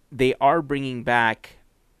they are bringing back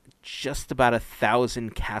just about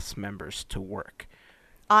 1,000 cast members to work.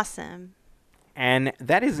 Awesome. And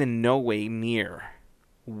that is in no way near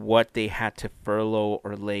what they had to furlough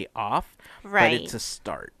or lay off, but Right. it's a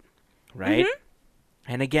start, right? Hmm.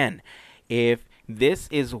 And again, if this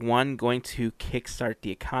is one going to kickstart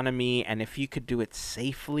the economy, and if you could do it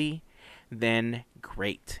safely, then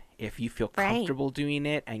great. If you feel Right. comfortable doing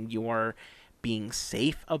it and you're being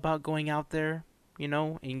safe about going out there,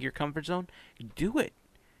 in your comfort zone, do it.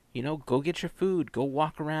 Go get your food, go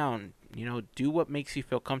walk around, do what makes you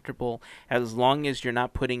feel comfortable as long as you're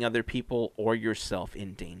not putting other people or yourself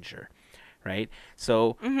in danger, right?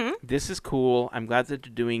 So Mm-hmm. this is cool. I'm glad that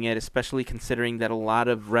they're doing it, especially considering that a lot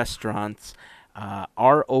of restaurants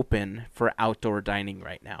are open for outdoor dining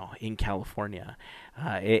right now in California.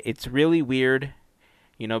 It's really weird,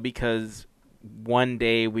 because one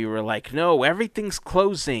day we were like, no, everything's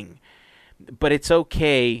closing, but it's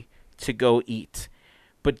okay to go eat.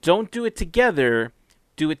 But don't do it together,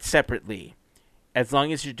 do it separately. As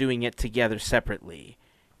long as you're doing it together separately.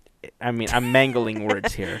 I mean, I'm mangling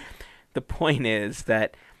words here. The point is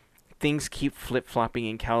that things keep flip flopping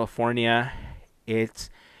in California. It's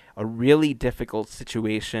a really difficult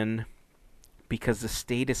situation because the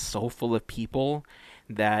state is so full of people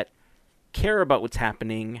that care about what's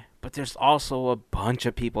happening, but there's also a bunch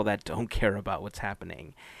of people that don't care about what's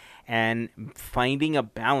happening. And finding a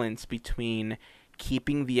balance between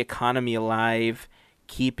keeping the economy alive,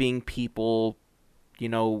 keeping people,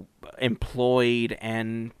 employed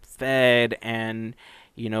and fed and,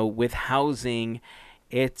 with housing,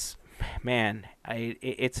 it's, man,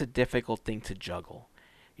 it's a difficult thing to juggle.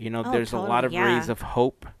 Oh, There's a lot totally. of rays Yeah. of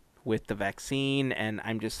hope with the vaccine, and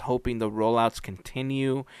I'm just hoping the rollouts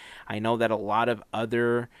continue. I know that a lot of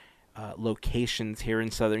other locations here in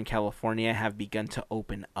Southern California have begun to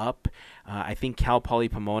open up. I think Cal Poly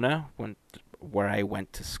Pomona, where I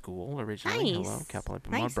went to school originally, hello, Cal Nice. Poly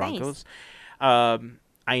Pomona Nice, nice. Broncos.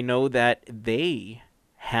 I know that they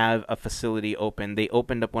have a facility open. They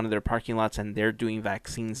opened up one of their parking lots and they're doing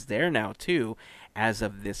vaccines there now too, as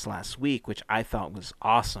of this last week, which I thought was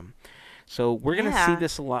awesome. So we're going to see Yeah.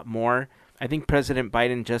 this a lot more. I think President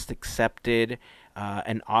Biden just accepted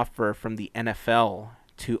an offer from the NFL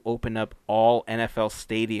to open up all NFL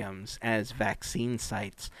stadiums as vaccine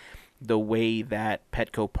sites, the way that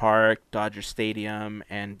Petco Park, Dodger Stadium,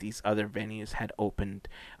 and these other venues had opened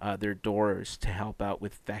their doors to help out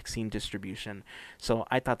with vaccine distribution. So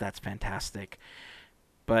I thought that's fantastic.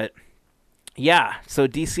 But yeah, so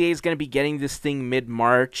DCA is going to be getting this thing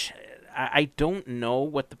mid-March. I don't know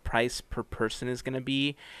what the price per person is going to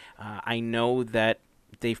be. I know that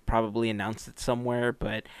they've probably announced it somewhere,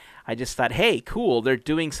 but I just thought, hey, cool, they're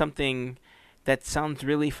doing something that sounds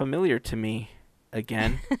really familiar to me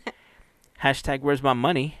again. Hashtag where's my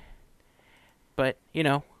money? But,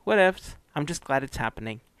 whatevs. I'm just glad it's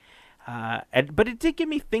happening. But it did get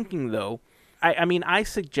me thinking, though. I mean, I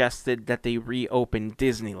suggested that they reopen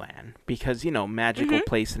Disneyland because, magical Mm-hmm.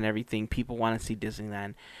 place and everything. People want to see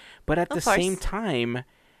Disneyland. But at the Of same course. time,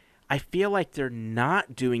 I feel like they're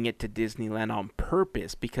not doing it to Disneyland on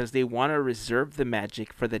purpose because they want to reserve the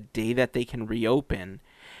magic for the day that they can reopen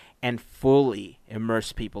and fully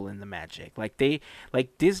immerse people in the magic. Like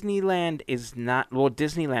Disneyland is not, well,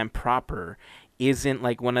 Disneyland proper isn't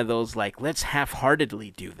like one of those like let's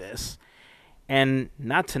half-heartedly do this. And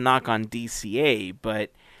not to knock on DCA,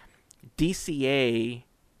 but DCA,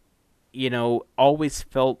 always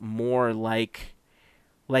felt more like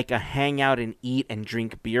a hang out and eat and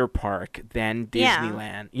drink beer park than Yeah.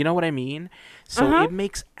 Disneyland. You know what I mean? So Uh-huh. it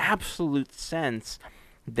makes absolute sense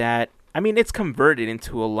that, I mean, it's converted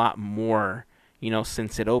into a lot more,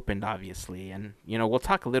 since it opened, obviously. And, we'll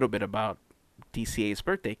talk a little bit about DCA's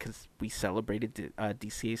birthday because we celebrated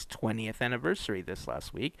DCA's 20th anniversary this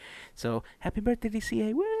last week. So happy birthday,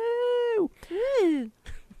 DCA. Woo! Woo.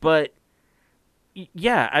 But,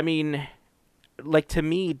 yeah, I mean, like to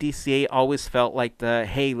me, DCA always felt like the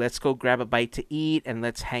hey, let's go grab a bite to eat and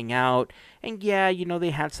let's hang out. And yeah, they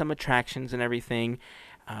had some attractions and everything.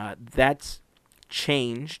 That's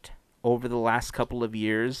changed over the last couple of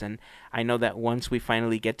years, and I know that once we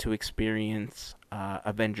finally get to experience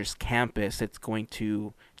Avengers Campus, it's going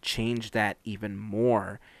to change that even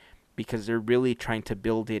more because they're really trying to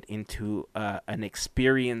build it into an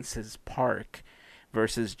experiences park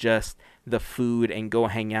versus just the food and go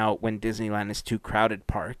hang out when Disneyland is too crowded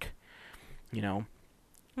park, you know.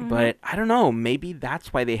 Mm-hmm. But I don't know, maybe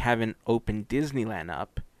that's why they haven't opened Disneyland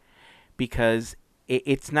up because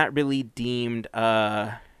it's not really deemed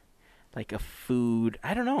like a food.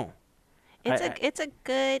 I don't know. It's a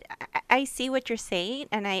good. I see what you're saying,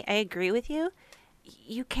 and I agree with you.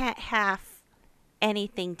 You can't have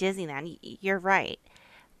anything Disneyland. You're right.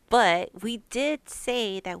 But we did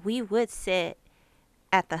say that we would sit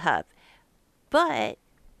at the hub. But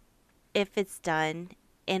if it's done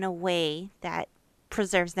in a way that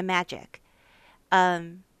preserves the magic.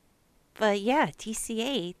 Um, but yeah,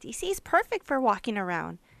 DCA is perfect for walking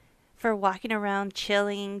around. For walking around,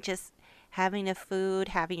 chilling, just having a food,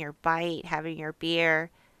 having your bite, having your beer.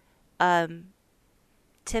 Um,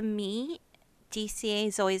 to me, DCA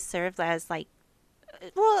is always served as like,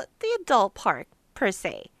 well, the adult park per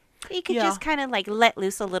se. You could Yeah. just kind of like let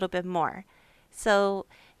loose a little bit more. So,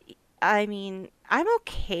 I mean, I'm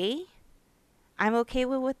okay I'm okay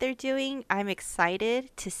with what they're doing. I'm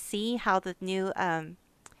excited to see how the new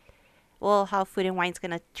how Food and Wine's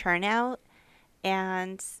gonna turn out,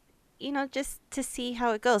 and just to see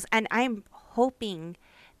how it goes. And I'm hoping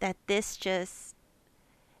that this just,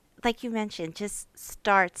 like you mentioned, just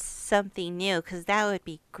starts something new, because that would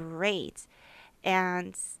be great.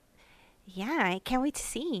 And yeah, I can't wait to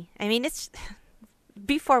see. I mean, it's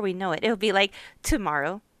before we know it, it'll be like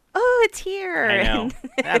tomorrow. Oh, it's here. I know.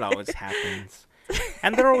 And That always happens.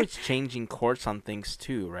 And they're always changing course on things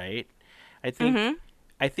too, right? I think mhm.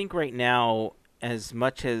 I think right now, as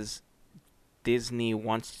much as Disney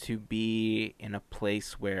wants to be in a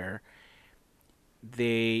place where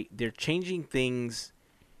they're changing things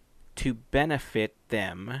to benefit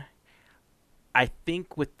them, I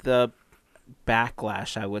think with the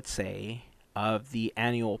backlash, I would say, of the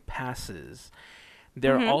annual passes,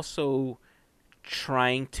 they're Mhm. also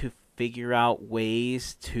trying to figure out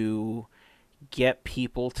ways to get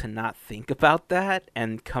people to not think about that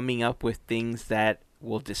and coming up with things that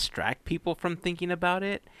will distract people from thinking about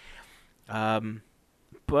it. Um,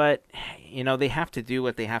 but they have to do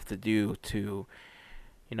what they have to do to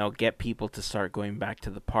get people to start going back to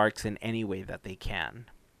the parks in any way that they can,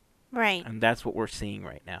 Right. and that's what we're seeing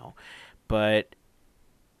right now. But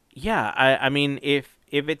yeah, I mean, if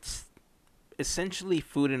it's essentially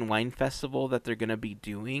Food and Wine Festival that they're gonna be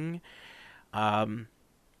doing, um,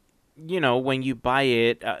 when you buy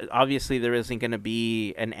it, obviously there isn't going to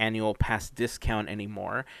be an annual pass discount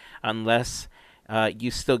anymore, unless you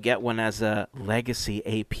still get one as a legacy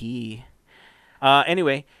AP.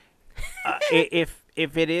 Anyway, if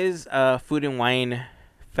it is a Food and Wine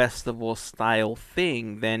Festival style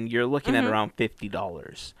thing, then you're looking at Mhm. around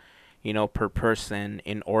 $50. Per person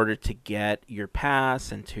in order to get your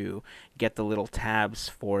pass and to get the little tabs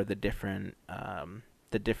for the different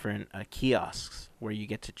kiosks where you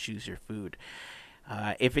get to choose your food.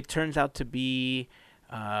 If it turns out to be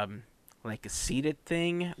like a seated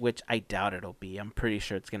thing, which I doubt it'll be, I'm pretty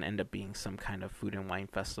sure it's going to end up being some kind of Food and Wine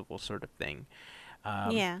Festival sort of thing.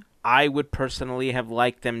 Um, Yeah. I would personally have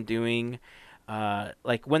liked them doing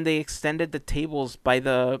like when they extended the tables by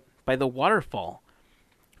the waterfall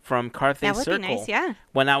from Carthay That would be nice. Circle. Yeah.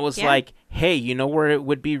 When I was Yeah. like, hey, where it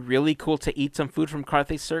would be really cool to eat some food from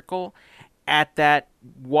Carthay Circle? At that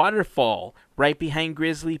waterfall right behind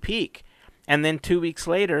Grizzly Peak. And then 2 weeks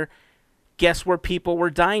later, guess where people were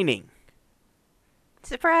dining?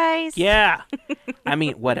 Surprise. Yeah. I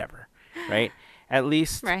mean, whatever, right? At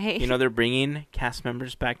least, Right. they're bringing cast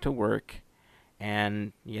members back to work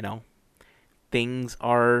and, things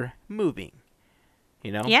are moving.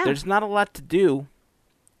 Yeah. There's not a lot to do.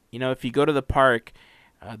 If you go to the park,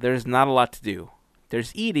 there's not a lot to do.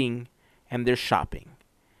 There's eating and there's shopping.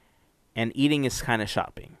 And eating is kind of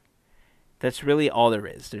shopping. That's really all there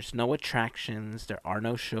is. There's no attractions. There are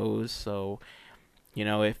no shows. So,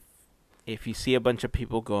 if you see a bunch of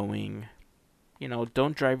people going,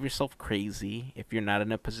 don't drive yourself crazy if you're not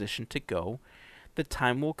in a position to go. The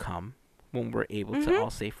time will come when we're able to Mhm. all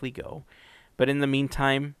safely go. But in the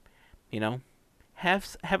meantime, you know,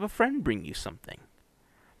 have a friend bring you something.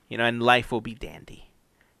 And life will be dandy.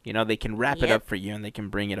 They can wrap it Yep. up for you and they can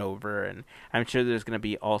bring it over. And I'm sure there's going to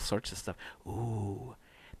be all sorts of stuff. Ooh,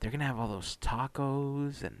 they're going to have all those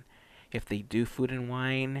tacos. And if they do Food and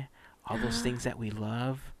Wine, all those things that we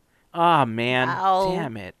love. Ah, man. Wow.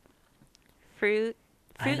 Damn it. Fruit.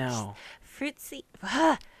 I Fruits. know. Fruitsy.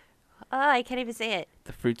 Ah, I can't even say it.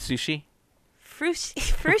 The fruit sushi. Frushi.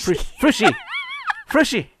 Frushi. Frushy.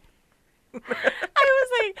 Frushy. I was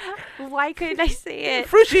like, why couldn't I say it?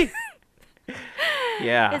 Frushy.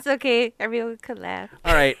 Yeah. It's okay. Everyone could laugh.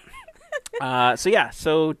 All right.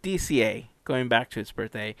 So DCA, going back to its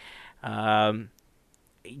birthday, 20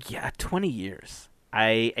 years.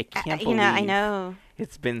 I can't believe I know.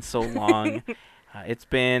 it's been so long.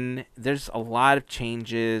 There's a lot of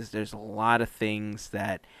changes. There's a lot of things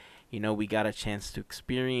that, we got a chance to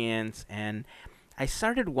experience. And I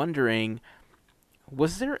started wondering,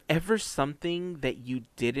 was there ever something that you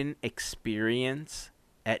didn't experience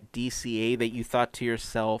at DCA that you thought to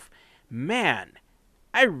yourself, man,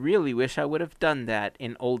 I really wish I would have done that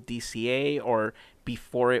in old DCA or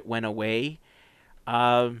before it went away?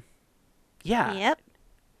 Yeah. Yep.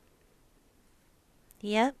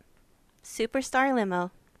 Yep. Superstar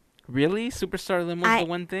limo. Really? Superstar Limo's the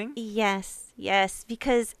one thing? Yes,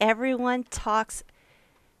 because everyone talks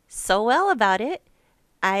so well about it.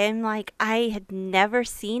 I am like, I had never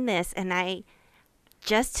seen this, and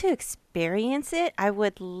just to experience it, I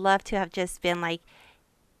would love to have just been like,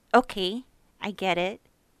 okay, I get it.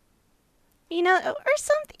 Or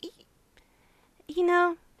something, you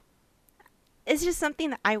know, it's just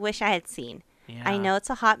something that I wish I had seen. I Yeah. know it's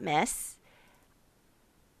a hot mess.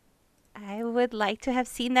 I would like to have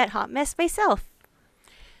seen that hot mess myself.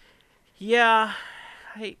 Yeah.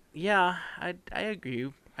 I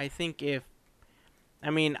agree. I think if I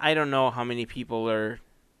mean, I don't know how many people are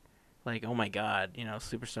like, oh my god,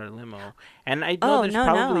 Superstar Limo. And I know Oh, there's no,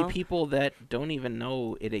 probably no. people that don't even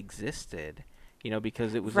know it existed,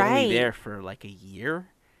 because it was only Right. there for like a year.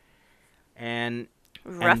 And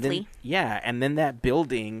then Roughly. yeah, and then that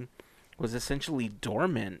building was essentially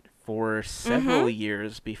dormant for several Mm-hmm.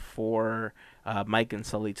 years before Mike and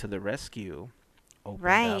Sully to the Rescue opened up.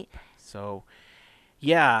 Right. So,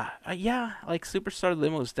 yeah, like Superstar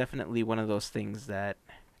Limo is definitely one of those things that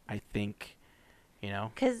I think, you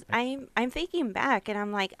know, Cause like, I'm thinking back, and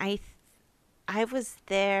I'm like, I was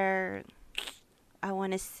there. I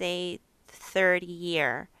want to say third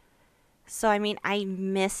year. So I mean, I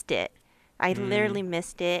missed it. I mm, literally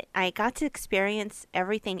missed it. I got to experience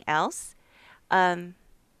everything else, um,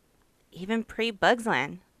 even pre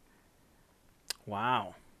Bugsland.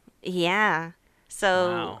 wow, Yeah. So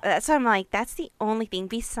wow. that's why I'm like, that's the only thing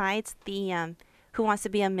besides the Who Wants to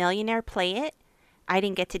Be a Millionaire play it. I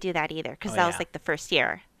didn't get to do that either Oh because that was yeah, like the first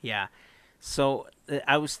year. yeah. So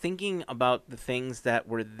I was thinking about the things that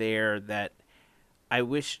were there that I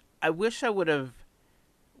wish I would have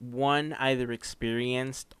one either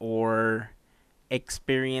experienced or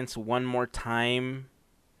experienced one more time,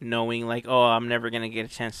 knowing like, oh, I'm never gonna get a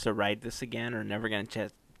chance to ride this again, or never gonna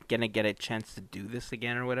get a chance to do this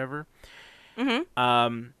again, or whatever. Mm-hmm.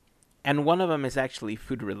 Um, and one of them is actually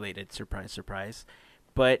food related. Surprise, surprise.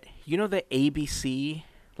 But the ABC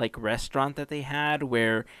like restaurant that they had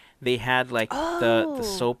where they had like the Oh,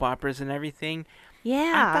 soap operas and everything. I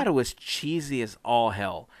yeah. thought it was cheesy as all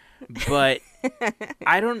hell. But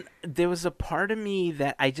I don't. There was a part of me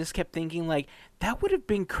that I just kept thinking like that would have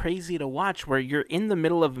been crazy to watch, where you're in the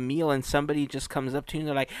middle of a meal and somebody just comes up to you and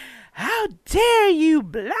they're like, "How dare you?"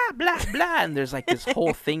 Blah blah blah, and there's like this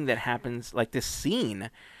whole thing that happens, like this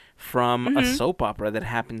scene from a Mm-hmm. soap opera that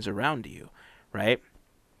happens around you, right?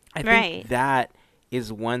 I think Right. that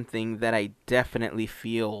is one thing that I definitely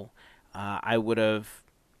feel I would have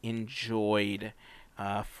enjoyed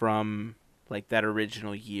from like that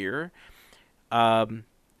original year. Um,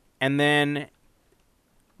 and then,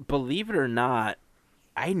 believe it or not,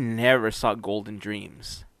 I never saw Golden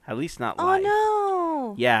Dreams. At least not Oh live.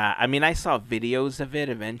 no. Yeah, I mean, I saw videos of it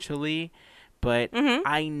eventually, but Mm-hmm.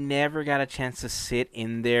 I never got a chance to sit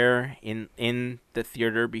in there in the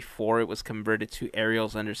theater before it was converted to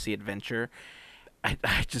Ariel's Undersea Adventure.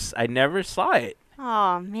 I never saw it.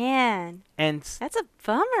 Oh man, And that's a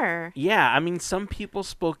bummer. yeah, I mean, some people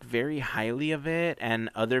spoke very highly of it,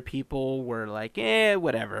 and other people were like,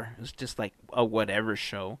 whatever. It was just like a whatever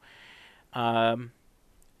show. Um,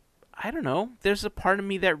 I don't know. There's a part of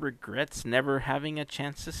me that regrets never having a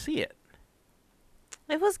chance to see it.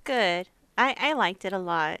 It was good. I liked it a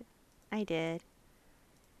lot. I did.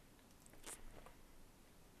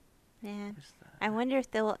 Man, Where's I that? wonder if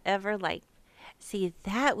they'll ever like see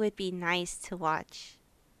that would be nice to watch.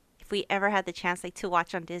 If we ever had the chance like to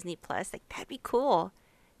watch on Disney Plus, like that'd be cool.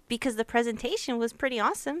 Because the presentation was pretty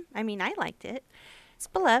awesome. I mean, I liked it. It's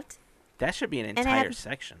beloved. That should be an And I entire had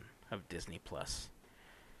section of Disney Plus.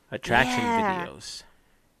 Attraction yeah. videos.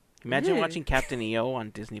 Imagine Ooh. watching Captain EO on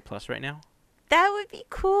Disney Plus right now, That would be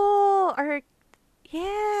cool. Or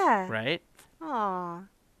yeah. right? Aw.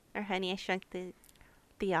 Or Honey, I Shrunk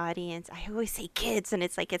the Audience. I always say kids and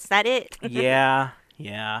it's like it's not it. Yeah,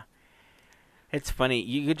 yeah. It's funny.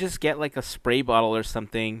 You could just get like a spray bottle or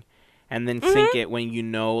something and then sink Mhm. it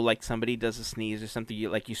when like somebody does a sneeze or something. You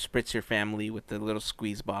spritz your family with the little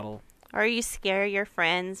squeeze bottle. Or you scare your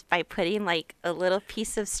friends by putting like a little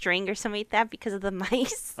piece of string or something like that because of the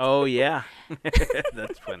mice. Oh yeah.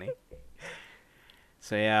 That's funny.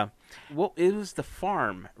 So yeah. Well, it was the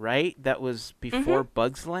farm, right? That was Mhm. before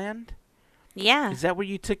Bugs Land? Yeah. Is that where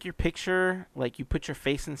you took your picture? Like you put your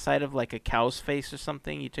face inside of like a cow's face or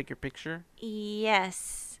something? You took your picture?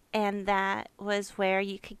 Yes. And that was where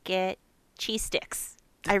you could get cheese sticks.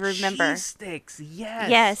 The I cheese remember. sticks. Yes.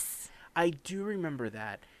 Yes. I do remember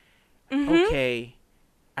that. Mhm. Okay.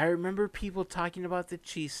 I remember people talking about the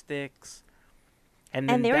cheese sticks. And And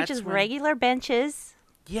then they were that's just when regular benches.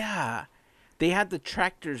 yeah, they had the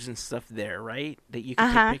tractors and stuff there, right? That you could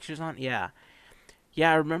take Uh-huh. pictures on. Yeah.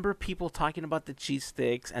 Yeah, I remember people talking about the cheese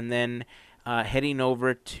sticks and then heading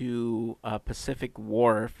over to Pacific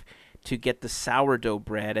Wharf to get the sourdough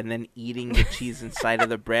bread and then eating the cheese inside of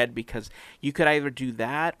the bread, because you could either do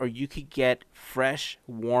that or you could get fresh,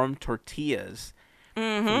 warm tortillas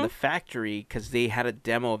from the Mhm. factory because they had a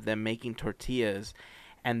demo of them making tortillas.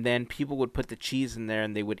 and then people would put the cheese in there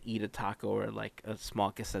and they would eat a taco or like a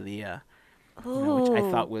small quesadilla, which I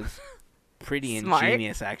thought Ooh, was pretty smart.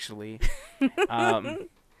 ingenious actually. Um,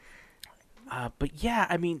 but yeah,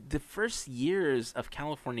 I mean, the first years of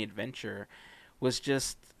California Adventure was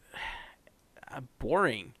just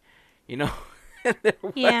boring, you know. there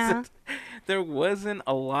Yeah. wasn't there wasn't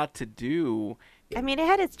a lot to do. I mean, it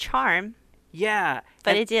had its charm, Yeah,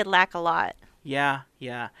 but and it did lack a lot. yeah,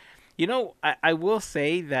 yeah. I will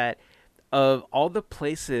say that of all the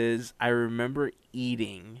places I remember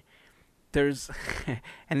eating, there's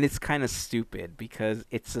and it's kind of stupid because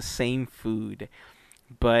it's the same food,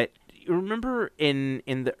 but you remember in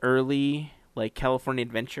the early like California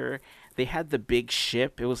Adventure, they had the big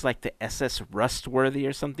ship. It was like the SS Rustworthy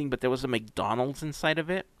or something, but there was a McDonald's inside of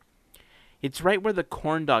it. It's right where the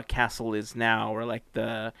Corn Dog Castle is now, or like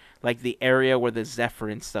the area where the Zephyr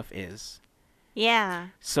and stuff is. Yeah.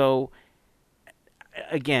 So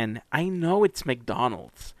again, I know it's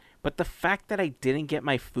McDonald's, but the fact that I didn't get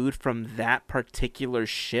my food from that particular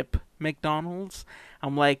ship McDonald's,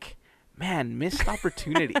 I'm like, man, missed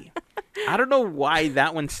opportunity. I don't know why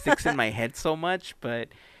that one sticks in my head so much, but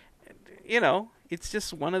it's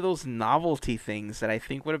just one of those novelty things that I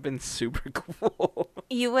think would have been super cool.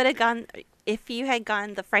 You would have gone if you had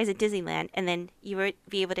gone the fries at Disneyland, and then you would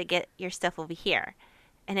be able to get your stuff over here,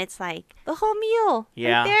 and it's like the whole meal right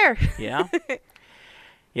Yeah, there. yeah,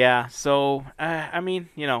 yeah. So, I mean,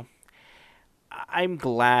 I'm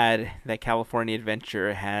glad that California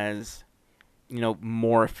Adventure has,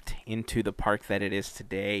 morphed into the park that it is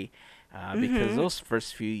today. Because Mhm. those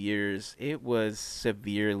first few years, it was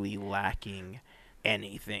severely lacking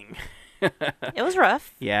anything. It was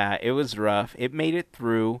rough. Yeah, it was rough. It made it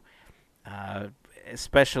through, uh,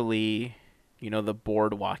 especially, the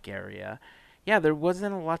boardwalk area. Yeah, there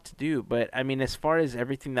wasn't a lot to do, but I mean, as far as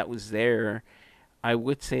everything that was there, I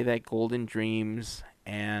would say that Golden Dreams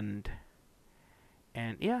and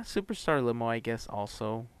yeah, Superstar Limo, I guess,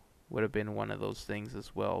 also would have been one of those things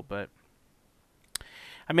as well. But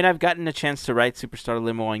I mean, I've gotten a chance to ride Superstar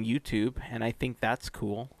Limo on YouTube, and I think that's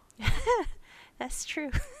cool. That's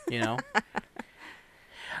true. You know,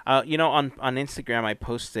 on Instagram, I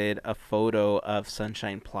posted a photo of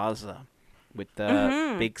Sunshine Plaza with the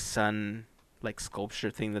Mhm. big sun like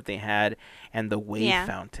sculpture thing that they had and the wave Yeah.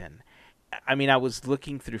 fountain. I mean, I was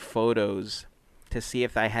looking through photos to see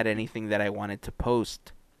if I had anything that I wanted to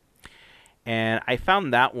post. And I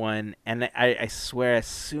found that one, and I swear, as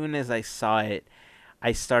soon as I saw it,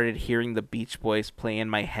 I started hearing the Beach Boys play in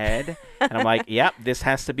my head. And I'm like, yep, this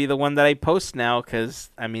has to be the one that I post now because,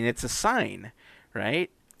 I mean, it's a sign, right?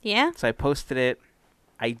 Yeah. So I posted it.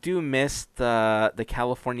 I do miss the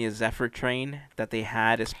California Zephyr train that they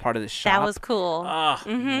had as part of the That shop. was cool. Oh,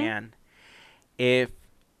 Mhm. man. If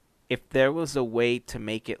if there was a way to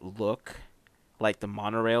make it look like the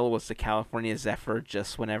monorail was the California Zephyr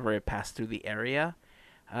just whenever it passed through the area,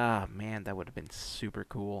 ah man, that would have been super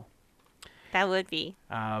cool. That would be.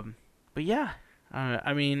 Um, but yeah,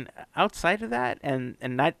 I mean, outside of that, and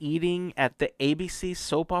not eating at the ABC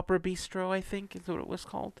Soap Opera Bistro, I think is what it was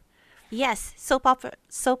called. Yes, soap opera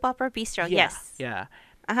bistro. Yeah, Yes. yeah,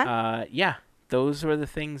 Uh-huh. yeah. Those were the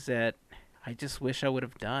things that I just wish I would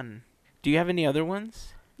have done. Do you have any other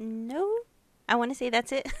ones? No. I want to say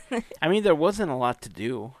that's it. I mean, there wasn't a lot to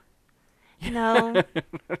do. No.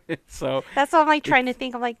 So That's all I'm like trying to it's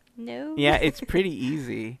think. I'm like, no. yeah, it's pretty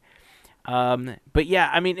easy. But yeah,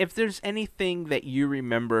 I mean, if there's anything that you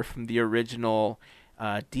remember from the original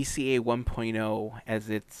DCA 1.0, as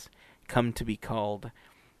it's come to be called,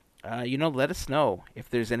 let us know if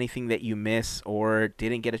there's anything that you miss or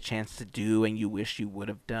didn't get a chance to do and you wish you would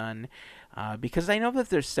have done. Because I know that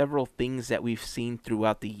there's several things that we've seen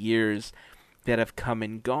throughout the years that have come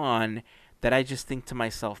and gone that I just think to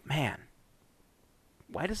myself, man,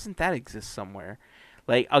 why doesn't that exist somewhere?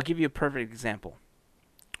 Like, I'll give you a perfect example.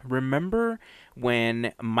 Remember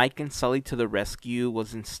when Mike and Sully to the Rescue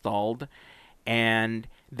was installed and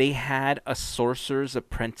they had a Sorcerer's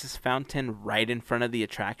Apprentice fountain right in front of the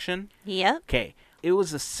attraction? Yep. Okay, it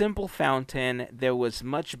was a simple fountain. There was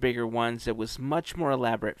much bigger ones. There was much more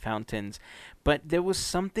elaborate fountains. But there was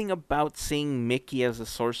something about seeing Mickey as a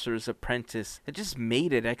Sorcerer's Apprentice that just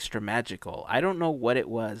made it extra magical. I don't know what it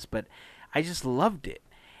was, but I just loved it.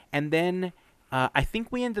 And then I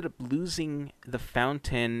think we ended up losing the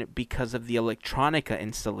fountain because of the electronica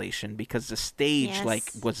installation because the stage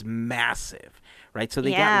Yes. was massive, right? So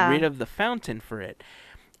they got Yeah. rid of the fountain for it.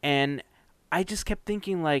 And I just kept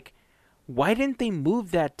thinking like, why didn't they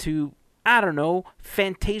move that to, I don't know,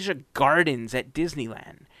 Fantasia Gardens at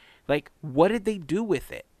Disneyland? Like, what did they do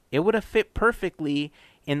with it? It would have fit perfectly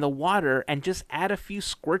in the water and just add a few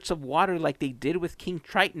squirts of water like they did with King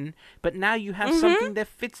Triton, but now you have something that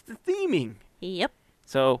fits the theming. Yep.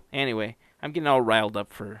 So, anyway, I'm getting all riled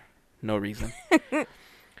up for no reason.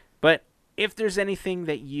 But if there's anything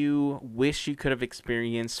that you wish you could have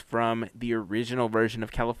experienced from the original version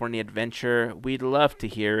of California Adventure, we'd love to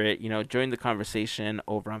hear it. Join the conversation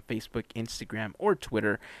over on Facebook, Instagram, or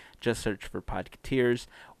Twitter. Just search for Podcateers,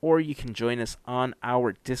 or you can join us on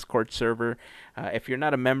our Discord server. If you're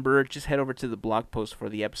not a member, just head over to the blog post for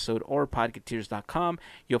the episode or podcateers.com.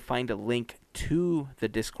 You'll find a link to the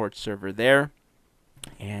Discord server there.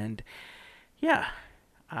 And yeah,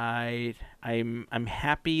 I'm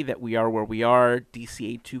happy that we are where we are.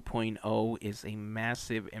 DCA 2.0 is a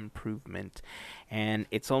massive improvement, and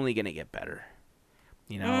it's only going to get better.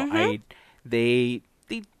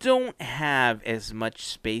 They don't have as much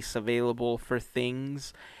space available for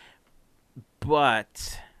things,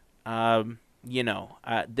 but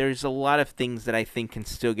there's a lot of things that I think can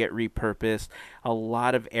still get repurposed. A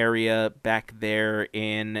lot of area back there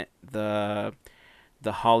in the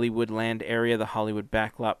Hollywoodland area, the Hollywood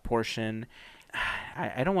backlot portion.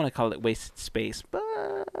 I don't want to call it wasted space,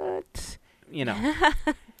 but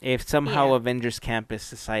if somehow Avengers Campus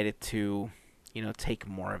decided to take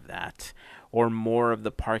more of that, or more of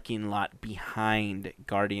the parking lot behind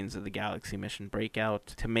Guardians of the Galaxy Mission Breakout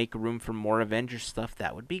to make room for more Avengers stuff,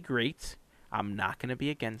 that would be great. I'm not going to be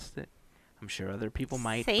against it. I'm sure other people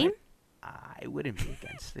might. Same. But I wouldn't be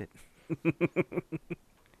against it.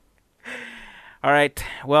 All right.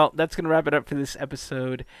 Well, that's going to wrap it up for this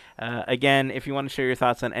episode. Again, if you want to share your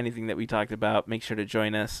thoughts on anything that we talked about, make sure to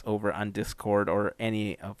join us over on Discord or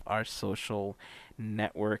any of our social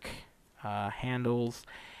network handles.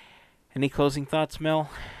 Any closing thoughts, Mel?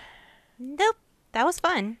 Nope. That was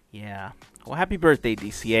fun. Yeah. Well, happy birthday,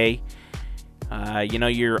 DCA.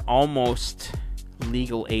 You're almost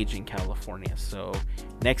legal age in California, so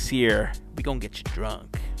next year we gonna get you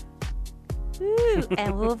drunk. Woo,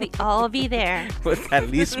 and we'll all be there. But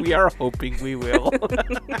at least we are hoping we will.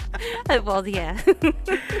 Well, yeah. All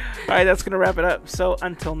right, that's gonna wrap it up. So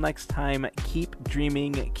until next time, keep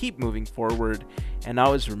dreaming, keep moving forward, and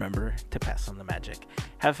always remember to pass on the magic.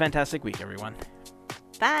 Have a fantastic week, everyone.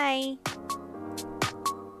 Bye.